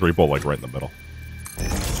do a Mark III pole like right in the middle.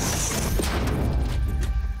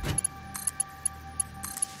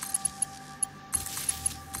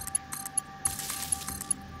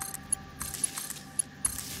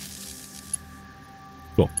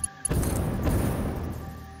 Cool.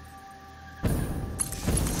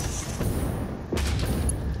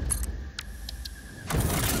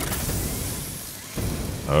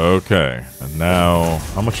 Okay, and now,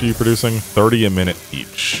 how much are you producing? 30 a minute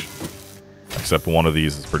each. Except one of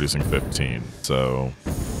these is producing 15, so...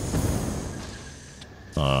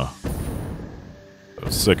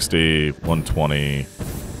 60, 120,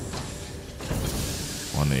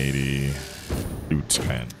 180,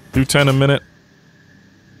 210. 210 a minute?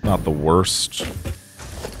 Not the worst.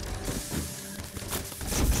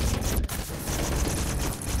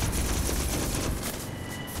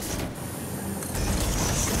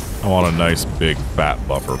 I want a nice big fat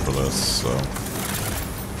buffer for this, so...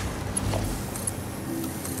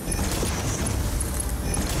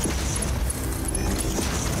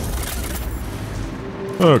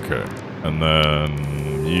 Okay, and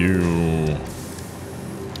then you...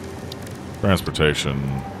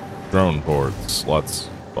 Transportation, drone ports, let's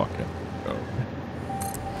fucking go.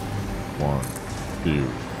 1, 2,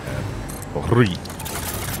 and 3.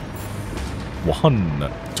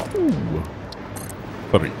 1, 2,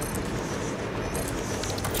 3.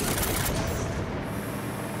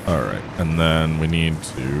 Alright, and then we need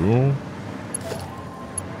to...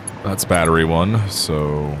 That's battery 1,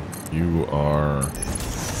 so you are...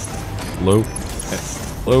 Load.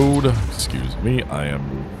 Excuse me, I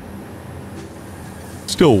am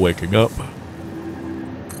still waking up.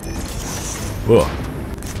 Ugh.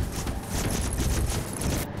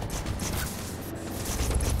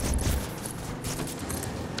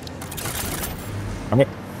 Okay,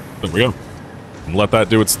 there we go. And let that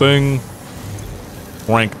do its thing.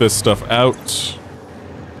 Crank this stuff out.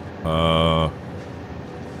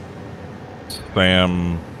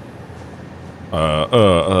 Sam.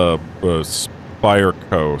 Spire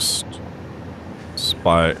Coast.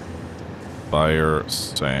 Spire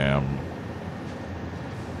Sam.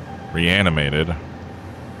 Reanimated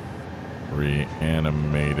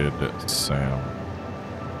Sam.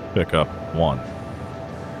 Pick up 1.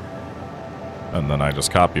 And then I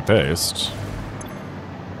just copy paste.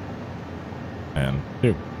 And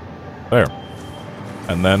 2. There.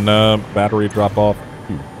 And then battery drop off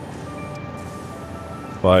 2.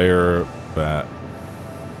 Fire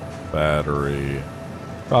battery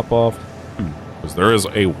drop off 2. Because there is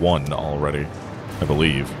a 1 already, I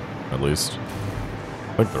believe, at least.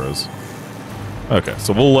 I think there is. Okay,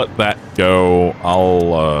 so we'll let that go.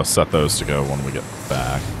 I'll set those to go when we get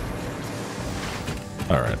back.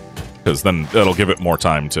 Alright. Because then it'll give it more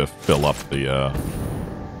time to fill up the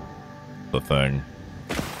thing.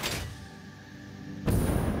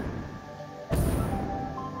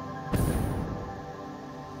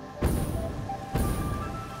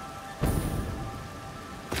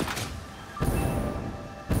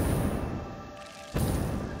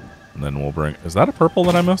 And then we'll bring... Is that a purple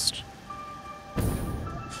that I missed?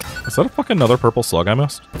 Is that a fucking another purple slug I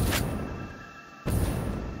missed?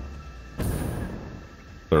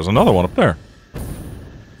 There's another one up there.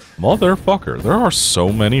 Motherfucker, there are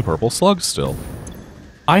so many purple slugs still.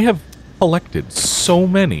 I have collected so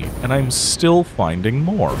many, and I'm still finding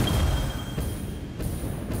more.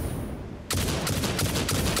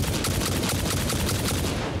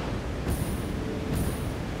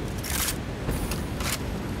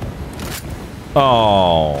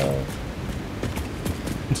 Oh.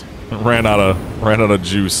 ran out of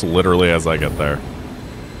juice literally as I get there.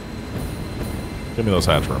 Give me those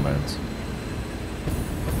Hatcher remains.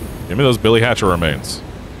 Give me those Billy Hatcher remains.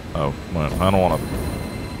 Oh, well, I don't want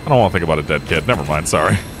to think about a dead kid. Never mind,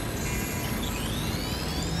 sorry.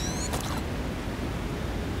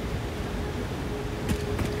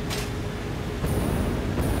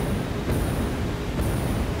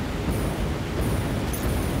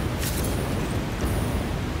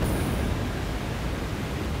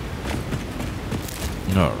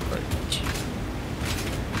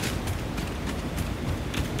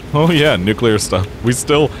 Oh yeah, nuclear stuff.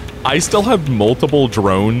 I still have multiple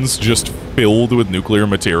drones just filled with nuclear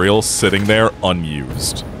material sitting there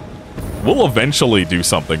unused. We'll eventually do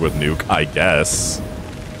something with nuke, I guess.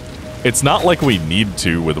 It's not like we need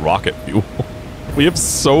to with rocket fuel. We have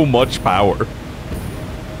so much power.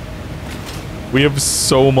 We have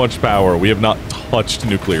so much power. We have not touched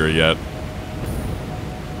nuclear yet.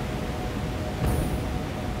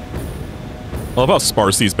 I love how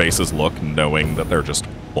sparse these bases look, knowing that they're just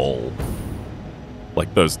full.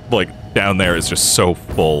 Like those, like down there is just so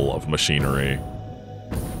full of machinery.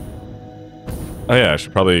 Oh yeah, I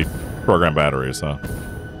should probably program batteries, huh?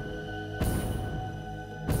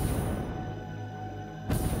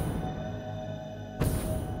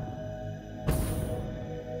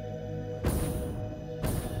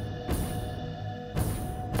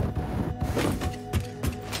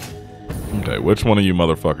 Okay, which one of you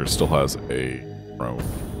motherfuckers still has a drone?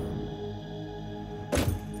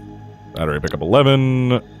 Battery pickup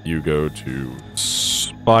 11. You go to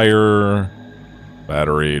Spire.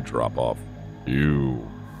 Battery drop off. You.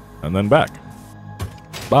 And then back.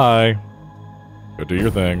 Bye. Go do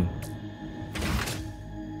your thing.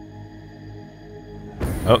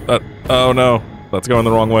 Oh no. That's going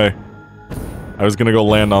the wrong way. I was gonna go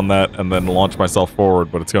land on that and then launch myself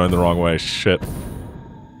forward, but it's going the wrong way. Shit.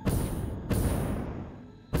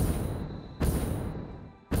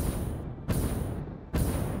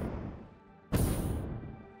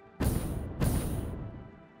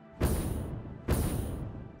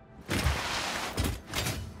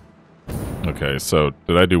 Okay, so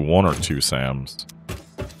did I do 1 or 2 SAMs?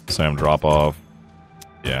 SAM drop off.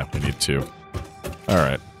 Yeah, we need 2.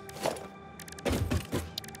 Alright.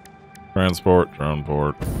 Transport, drone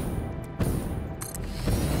port.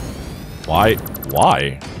 Why?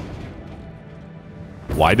 Why?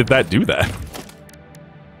 Why did that do that?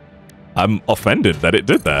 I'm offended that it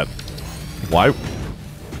did that. Why?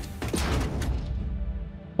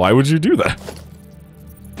 Why would you do that?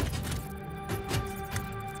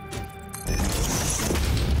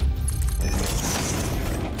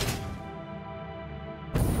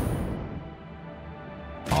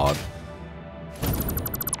 Odd.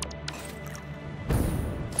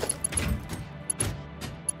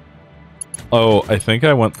 Oh, I think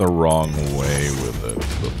I went the wrong way with it.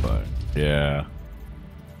 The thing. Yeah.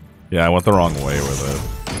 Yeah, I went the wrong way with it.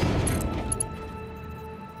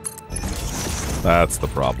 That's the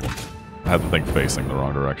problem. I had the thing facing the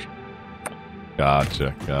wrong direction.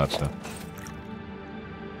 Gotcha, gotcha.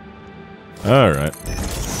 Alright.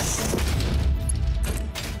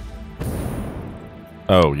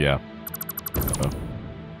 Oh, yeah.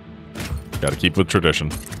 Gotta keep with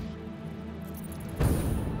tradition.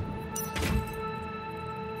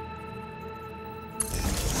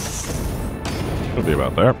 It'll be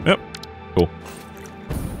about there. Yep. Cool.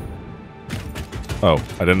 Oh,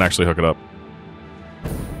 I didn't actually hook it up.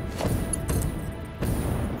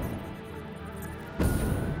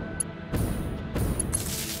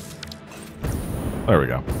 There we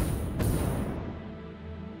go.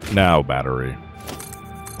 Now battery.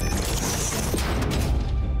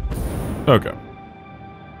 Okay.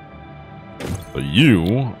 So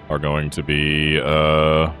you are going to be,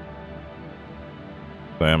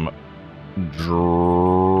 them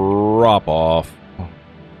drop off.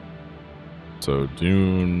 So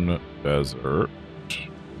Dune, Desert,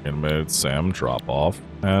 animated Sam drop off,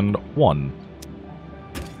 and 1.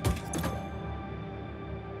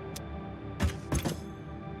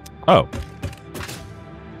 Oh.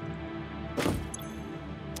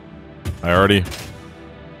 I already...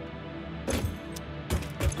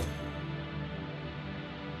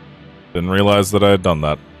 Didn't realize that I had done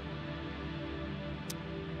that.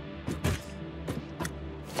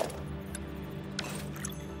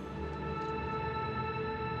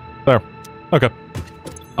 There. Okay.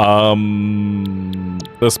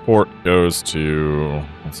 This port goes to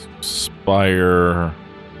Spire.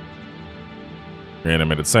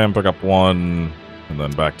 Reanimated Sam pick up 1, and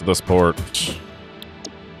then back to this port.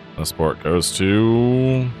 This port goes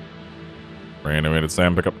to Reanimated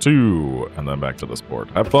Sam pick up 2, and then back to this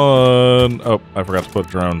port. Have fun! Oh, I forgot to put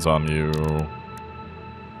drones on you.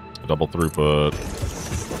 Double throughput.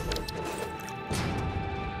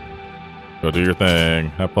 Go do your thing.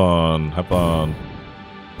 Have fun. Have fun.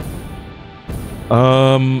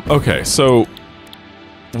 Okay, so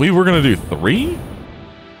we were gonna do 3?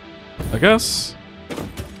 I guess?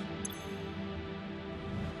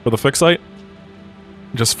 For the fix site?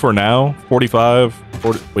 Just for now? 45?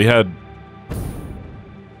 40, we had...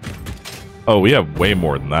 Oh, we have way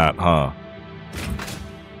more than that, huh?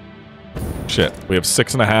 Shit. We have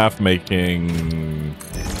 6.5 making...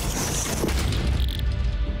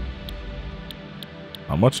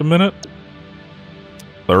 How much a minute?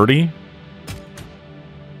 30?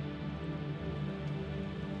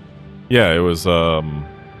 Yeah, it was a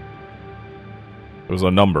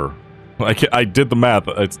number. I did the math.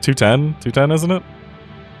 It's 210? 210, isn't it?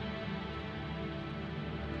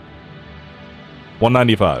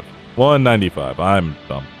 195. 195. I'm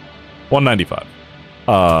dumb. 195.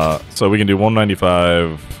 So we can do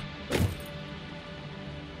 195.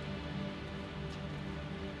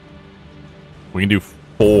 We can do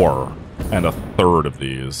 4 1/3 of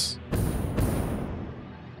these.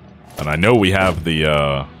 And I know we have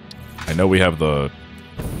the,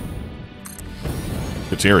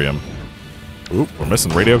 deuterium. Oop, we're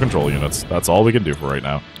missing radio control units. That's all we can do for right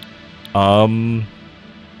now.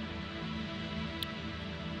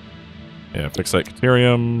 Yeah, fix that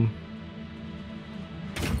deuterium.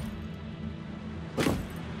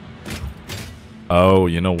 Oh,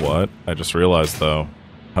 you know what? I just realized, though.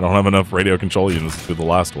 I don't have enough radio control units to do the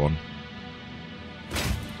last one.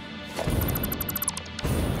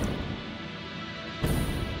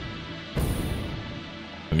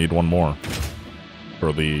 I need one more.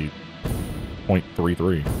 For the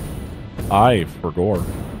 0.33. I forgot.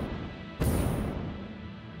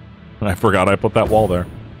 I forgot I put that wall there.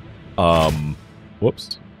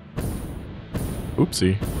 Whoops.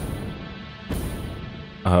 Oopsie.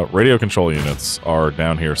 Radio control units are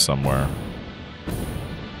down here somewhere.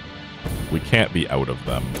 We can't be out of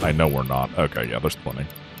them. I know we're not. Okay, yeah, there's plenty.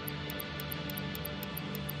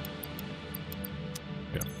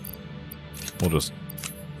 Yeah. We'll just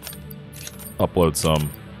upload some.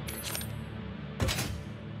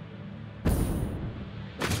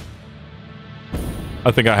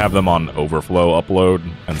 I think I have them on overflow upload,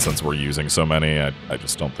 and since we're using so many, I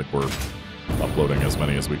just don't think we're uploading as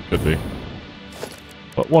many as we could be.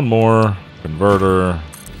 But one more converter,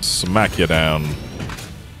 smack you down.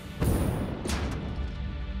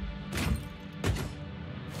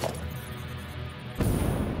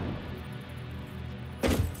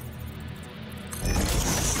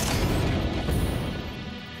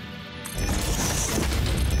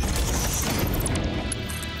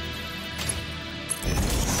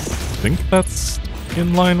 I think that's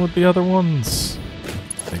in line with the other ones.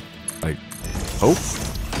 I hope.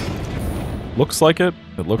 Looks like it.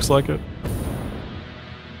 It looks like it.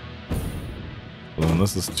 So then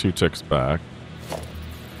this is 2 ticks back.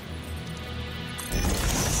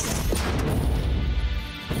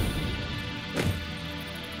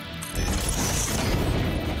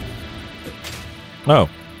 Oh,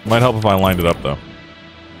 might help if I lined it up though.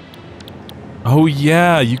 Oh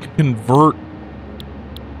yeah, you can convert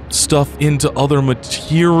stuff into other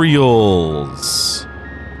materials.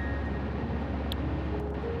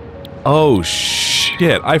 Oh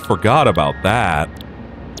shit, I forgot about that.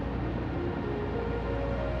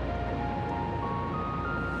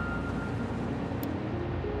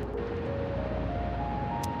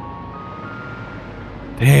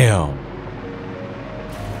 Damn.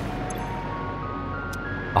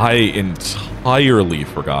 I entirely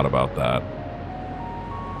forgot about that.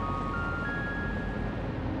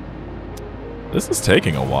 This is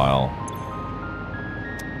taking a while.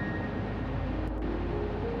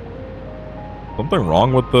 Something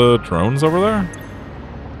wrong with the drones over there?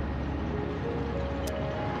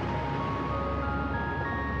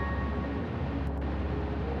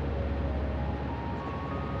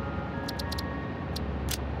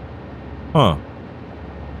 Huh.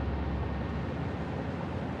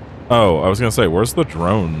 Oh, I was gonna say, where's the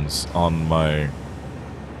drones on my...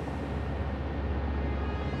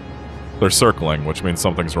 They're circling, which means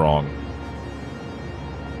something's wrong.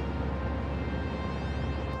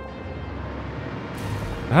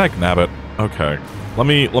 Heck, nabbit. Okay. Let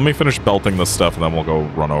me finish belting this stuff and then we'll go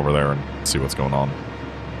run over there and see what's going on.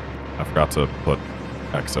 I forgot to put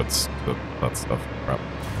exits to that stuff. Crap.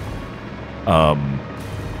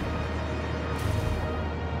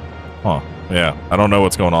 Huh. Yeah, I don't know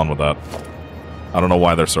what's going on with that. I don't know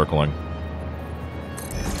why they're circling.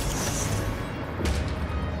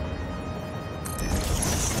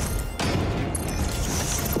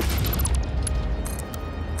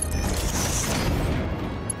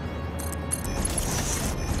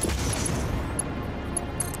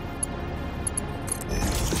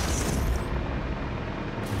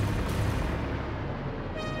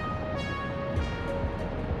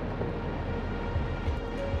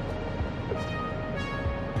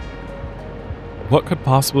 What could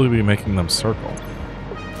possibly be making them circle?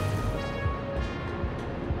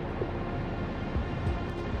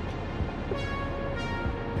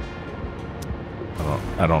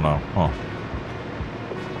 I don't know. Huh.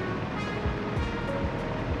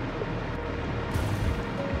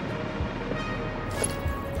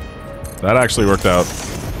 That actually worked out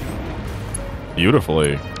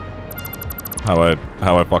beautifully.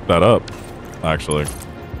 how I fucked that up, actually.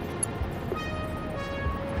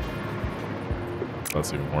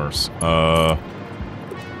 That's even worse.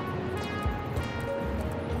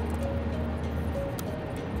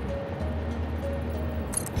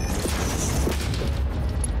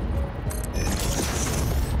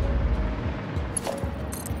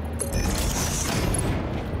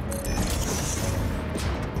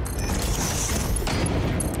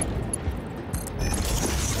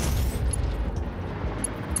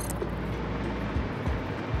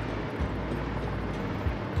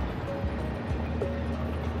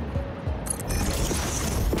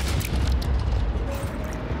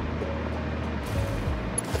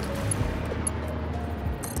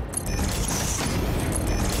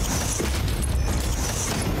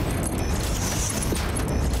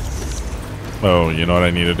 Oh, you know what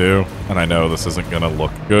I need to do? And I know this isn't gonna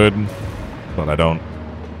look good, but I don't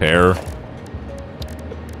care.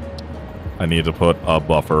 I need to put a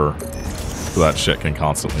buffer so that shit can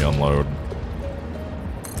constantly unload.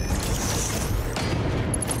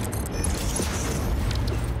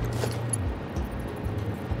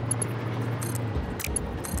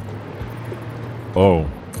 Oh.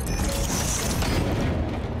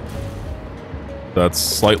 That's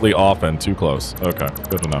slightly off and too close. Okay,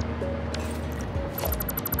 good to know.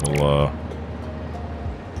 We'll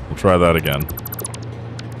try that again.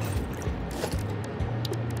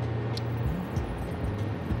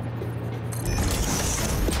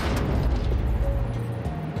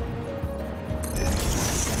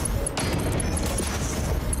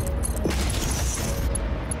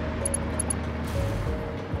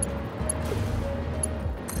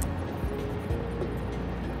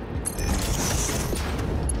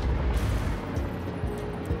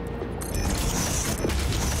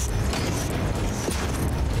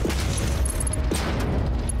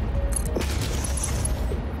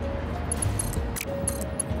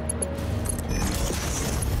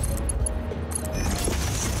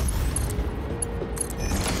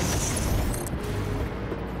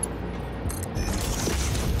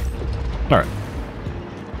 Alright.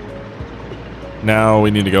 Now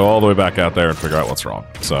we need to go all the way back out there and figure out what's wrong.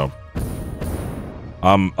 So,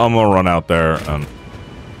 I'm gonna run out there and...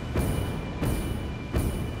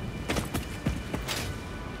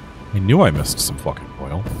 I knew I missed some fucking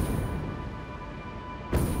oil.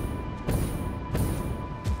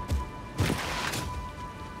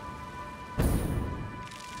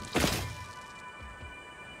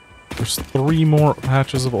 There's 3 more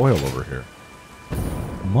patches of oil over here.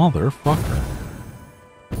 Motherfucker.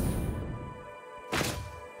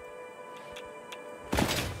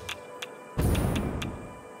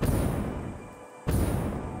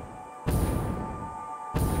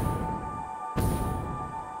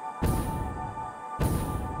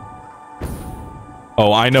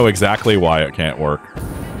 Oh, I know exactly why it can't work.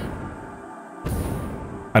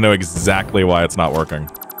 I know exactly why it's not working.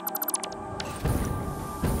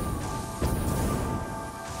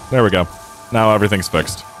 There we go. Now everything's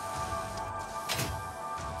fixed.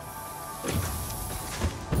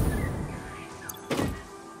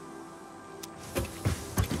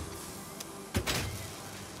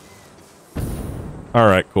 All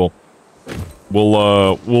right, cool.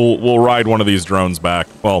 We'll ride one of these drones back.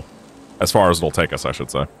 Well, as far as it'll take us, I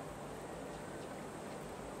should say.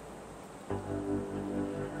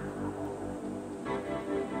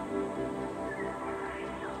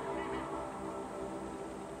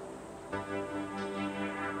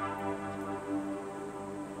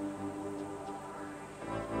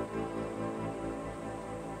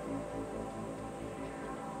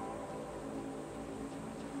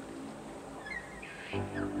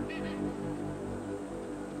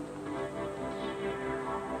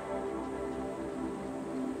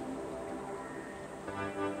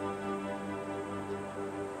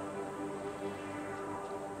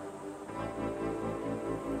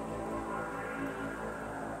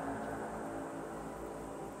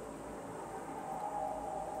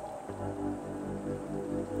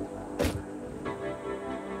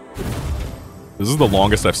 This is the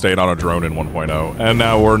longest I've stayed on a drone in 1.0, and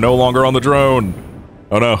now we're no longer on the drone.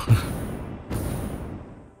 Oh no.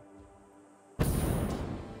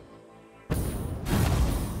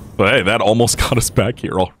 But hey, that almost got us back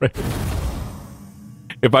here already.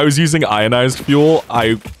 If I was using ionized fuel,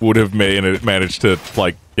 I would have managed to,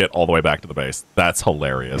 like, get all the way back to the base. That's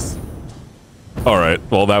hilarious. Alright,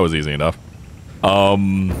 well, that was easy enough.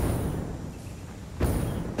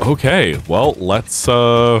 Okay, well, let's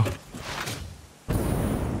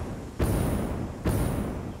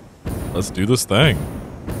do this thing.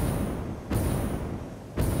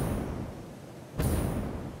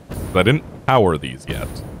 I didn't power these yet.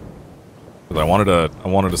 Because I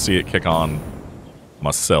wanted to see it kick on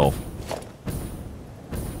myself.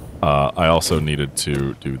 I also needed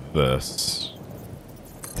to do this.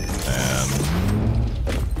 And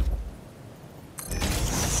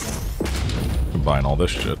combine all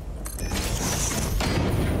this shit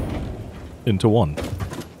into one.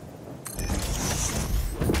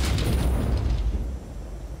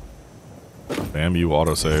 Damn you,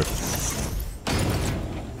 autosave.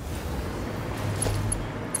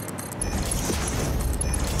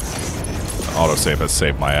 Autosave has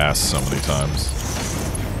saved my ass so many times.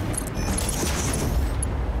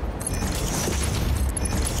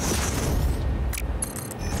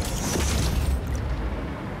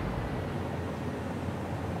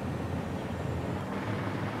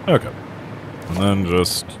 Okay. And then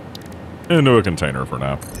just into a container for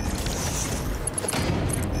now.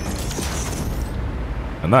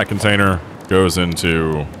 And that container goes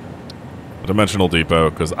into a dimensional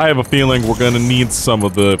depot, because I have a feeling we're going to need some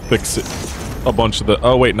of the fix-it, a bunch of the,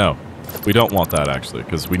 oh wait, no. We don't want that actually,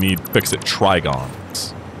 because we need fix-it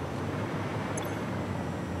trigons.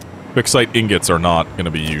 Fixite ingots are not going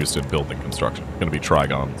to be used in building construction. It's going to be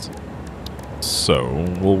trigons. So,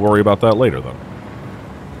 we'll worry about that later then.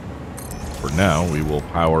 For now, we will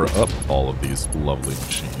power up all of these lovely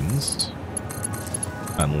machines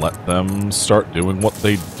and let them start doing what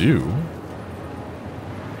they do.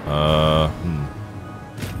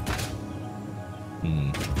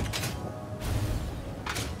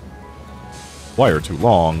 Wire too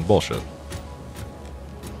long, bullshit.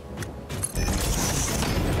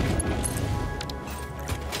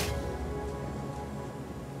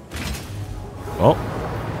 Oh.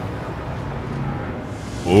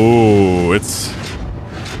 Ooh, it's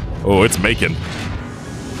making.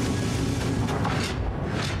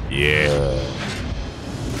 Yeah.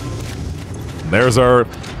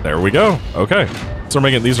 There we go. Okay. So we're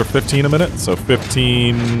making, these are 15 a minute, so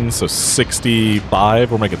 15, so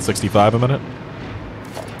 65, we're making 65 a minute.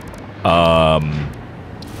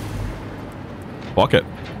 Fuck it.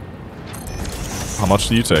 How much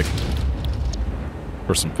do you take?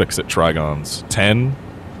 For some fix-it trigons. 10?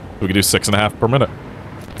 We could do 6.5 per minute.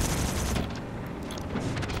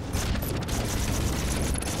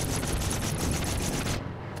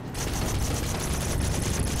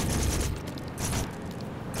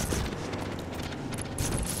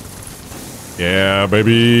 Yeah,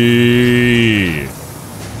 baby!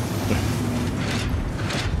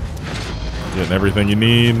 Getting everything you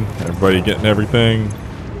need. Everybody getting everything.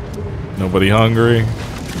 Nobody hungry.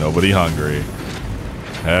 Nobody hungry.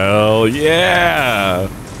 Hell yeah!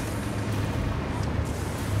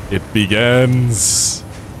 It begins.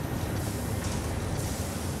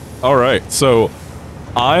 All right, so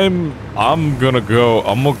I'm gonna go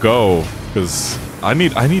because I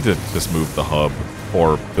need to just move the hub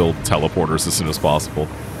or build teleporters as soon as possible.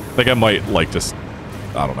 I think I might like just,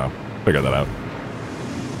 I don't know, figure that out.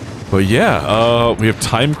 But yeah, we have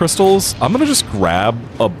time crystals. I'm gonna just grab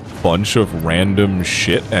a bunch of random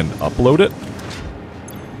shit and upload it.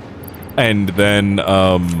 And then,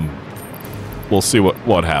 we'll see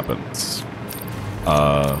what happens.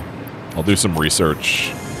 I'll do some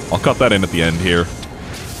research. I'll cut that in at the end here.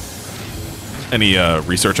 Any,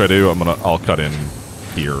 research I do, I'll cut in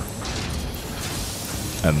here.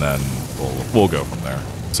 And then we'll go from there.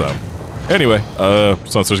 So, anyway,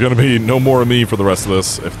 since there's gonna be no more of me for the rest of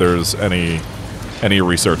this, if there's any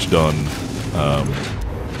research done,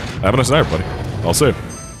 have a nice night, everybody. I'll see you.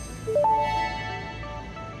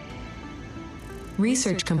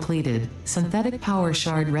 Research completed. Synthetic power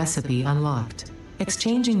shard recipe unlocked.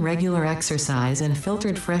 Exchanging regular exercise and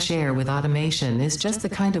filtered fresh air with automation is just the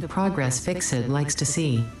kind of progress Fixit likes to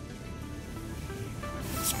see.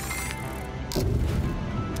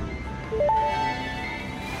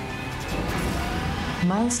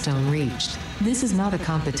 Milestone reached. This is not a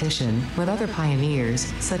competition, but other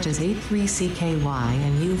pioneers, such as 83CKY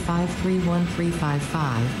and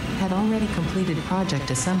U531355, had already completed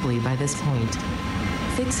project assembly by this point.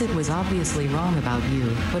 Fixit was obviously wrong about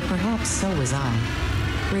you, but perhaps so was I.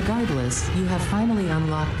 Regardless, you have finally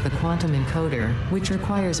unlocked the quantum encoder, which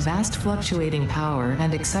requires vast fluctuating power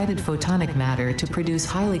and excited photonic matter to produce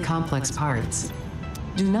highly complex parts.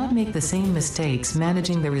 Do not make the same mistakes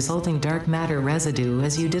managing the resulting dark matter residue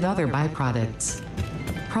as you did other byproducts.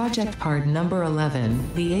 Project part number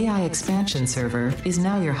 11, the AI expansion server, is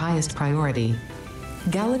now your highest priority.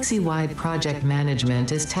 Galaxy-wide project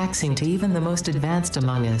management is taxing to even the most advanced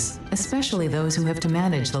among us, especially those who have to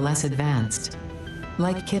manage the less advanced.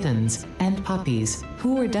 Like kittens and puppies,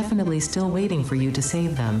 who are definitely still waiting for you to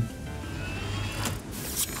save them.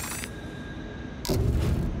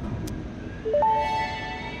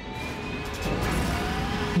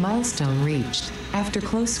 Milestone reached. After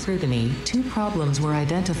close scrutiny, 2 problems were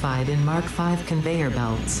identified in Mark V conveyor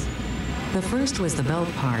belts. The first was the belt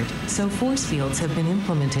part, so force fields have been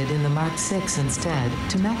implemented in the Mark VI instead,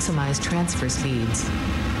 to maximize transfer speeds.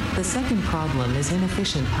 The second problem is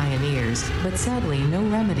inefficient pioneers, but sadly no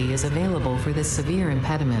remedy is available for this severe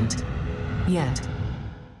impediment. Yet,